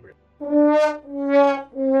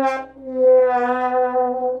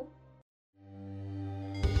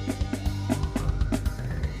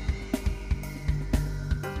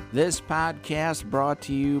 This podcast brought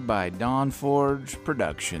to you by Dawnforge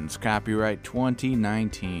Productions, copyright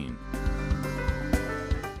 2019.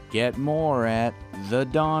 Get more at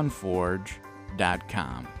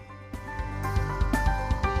thedawnforge.com.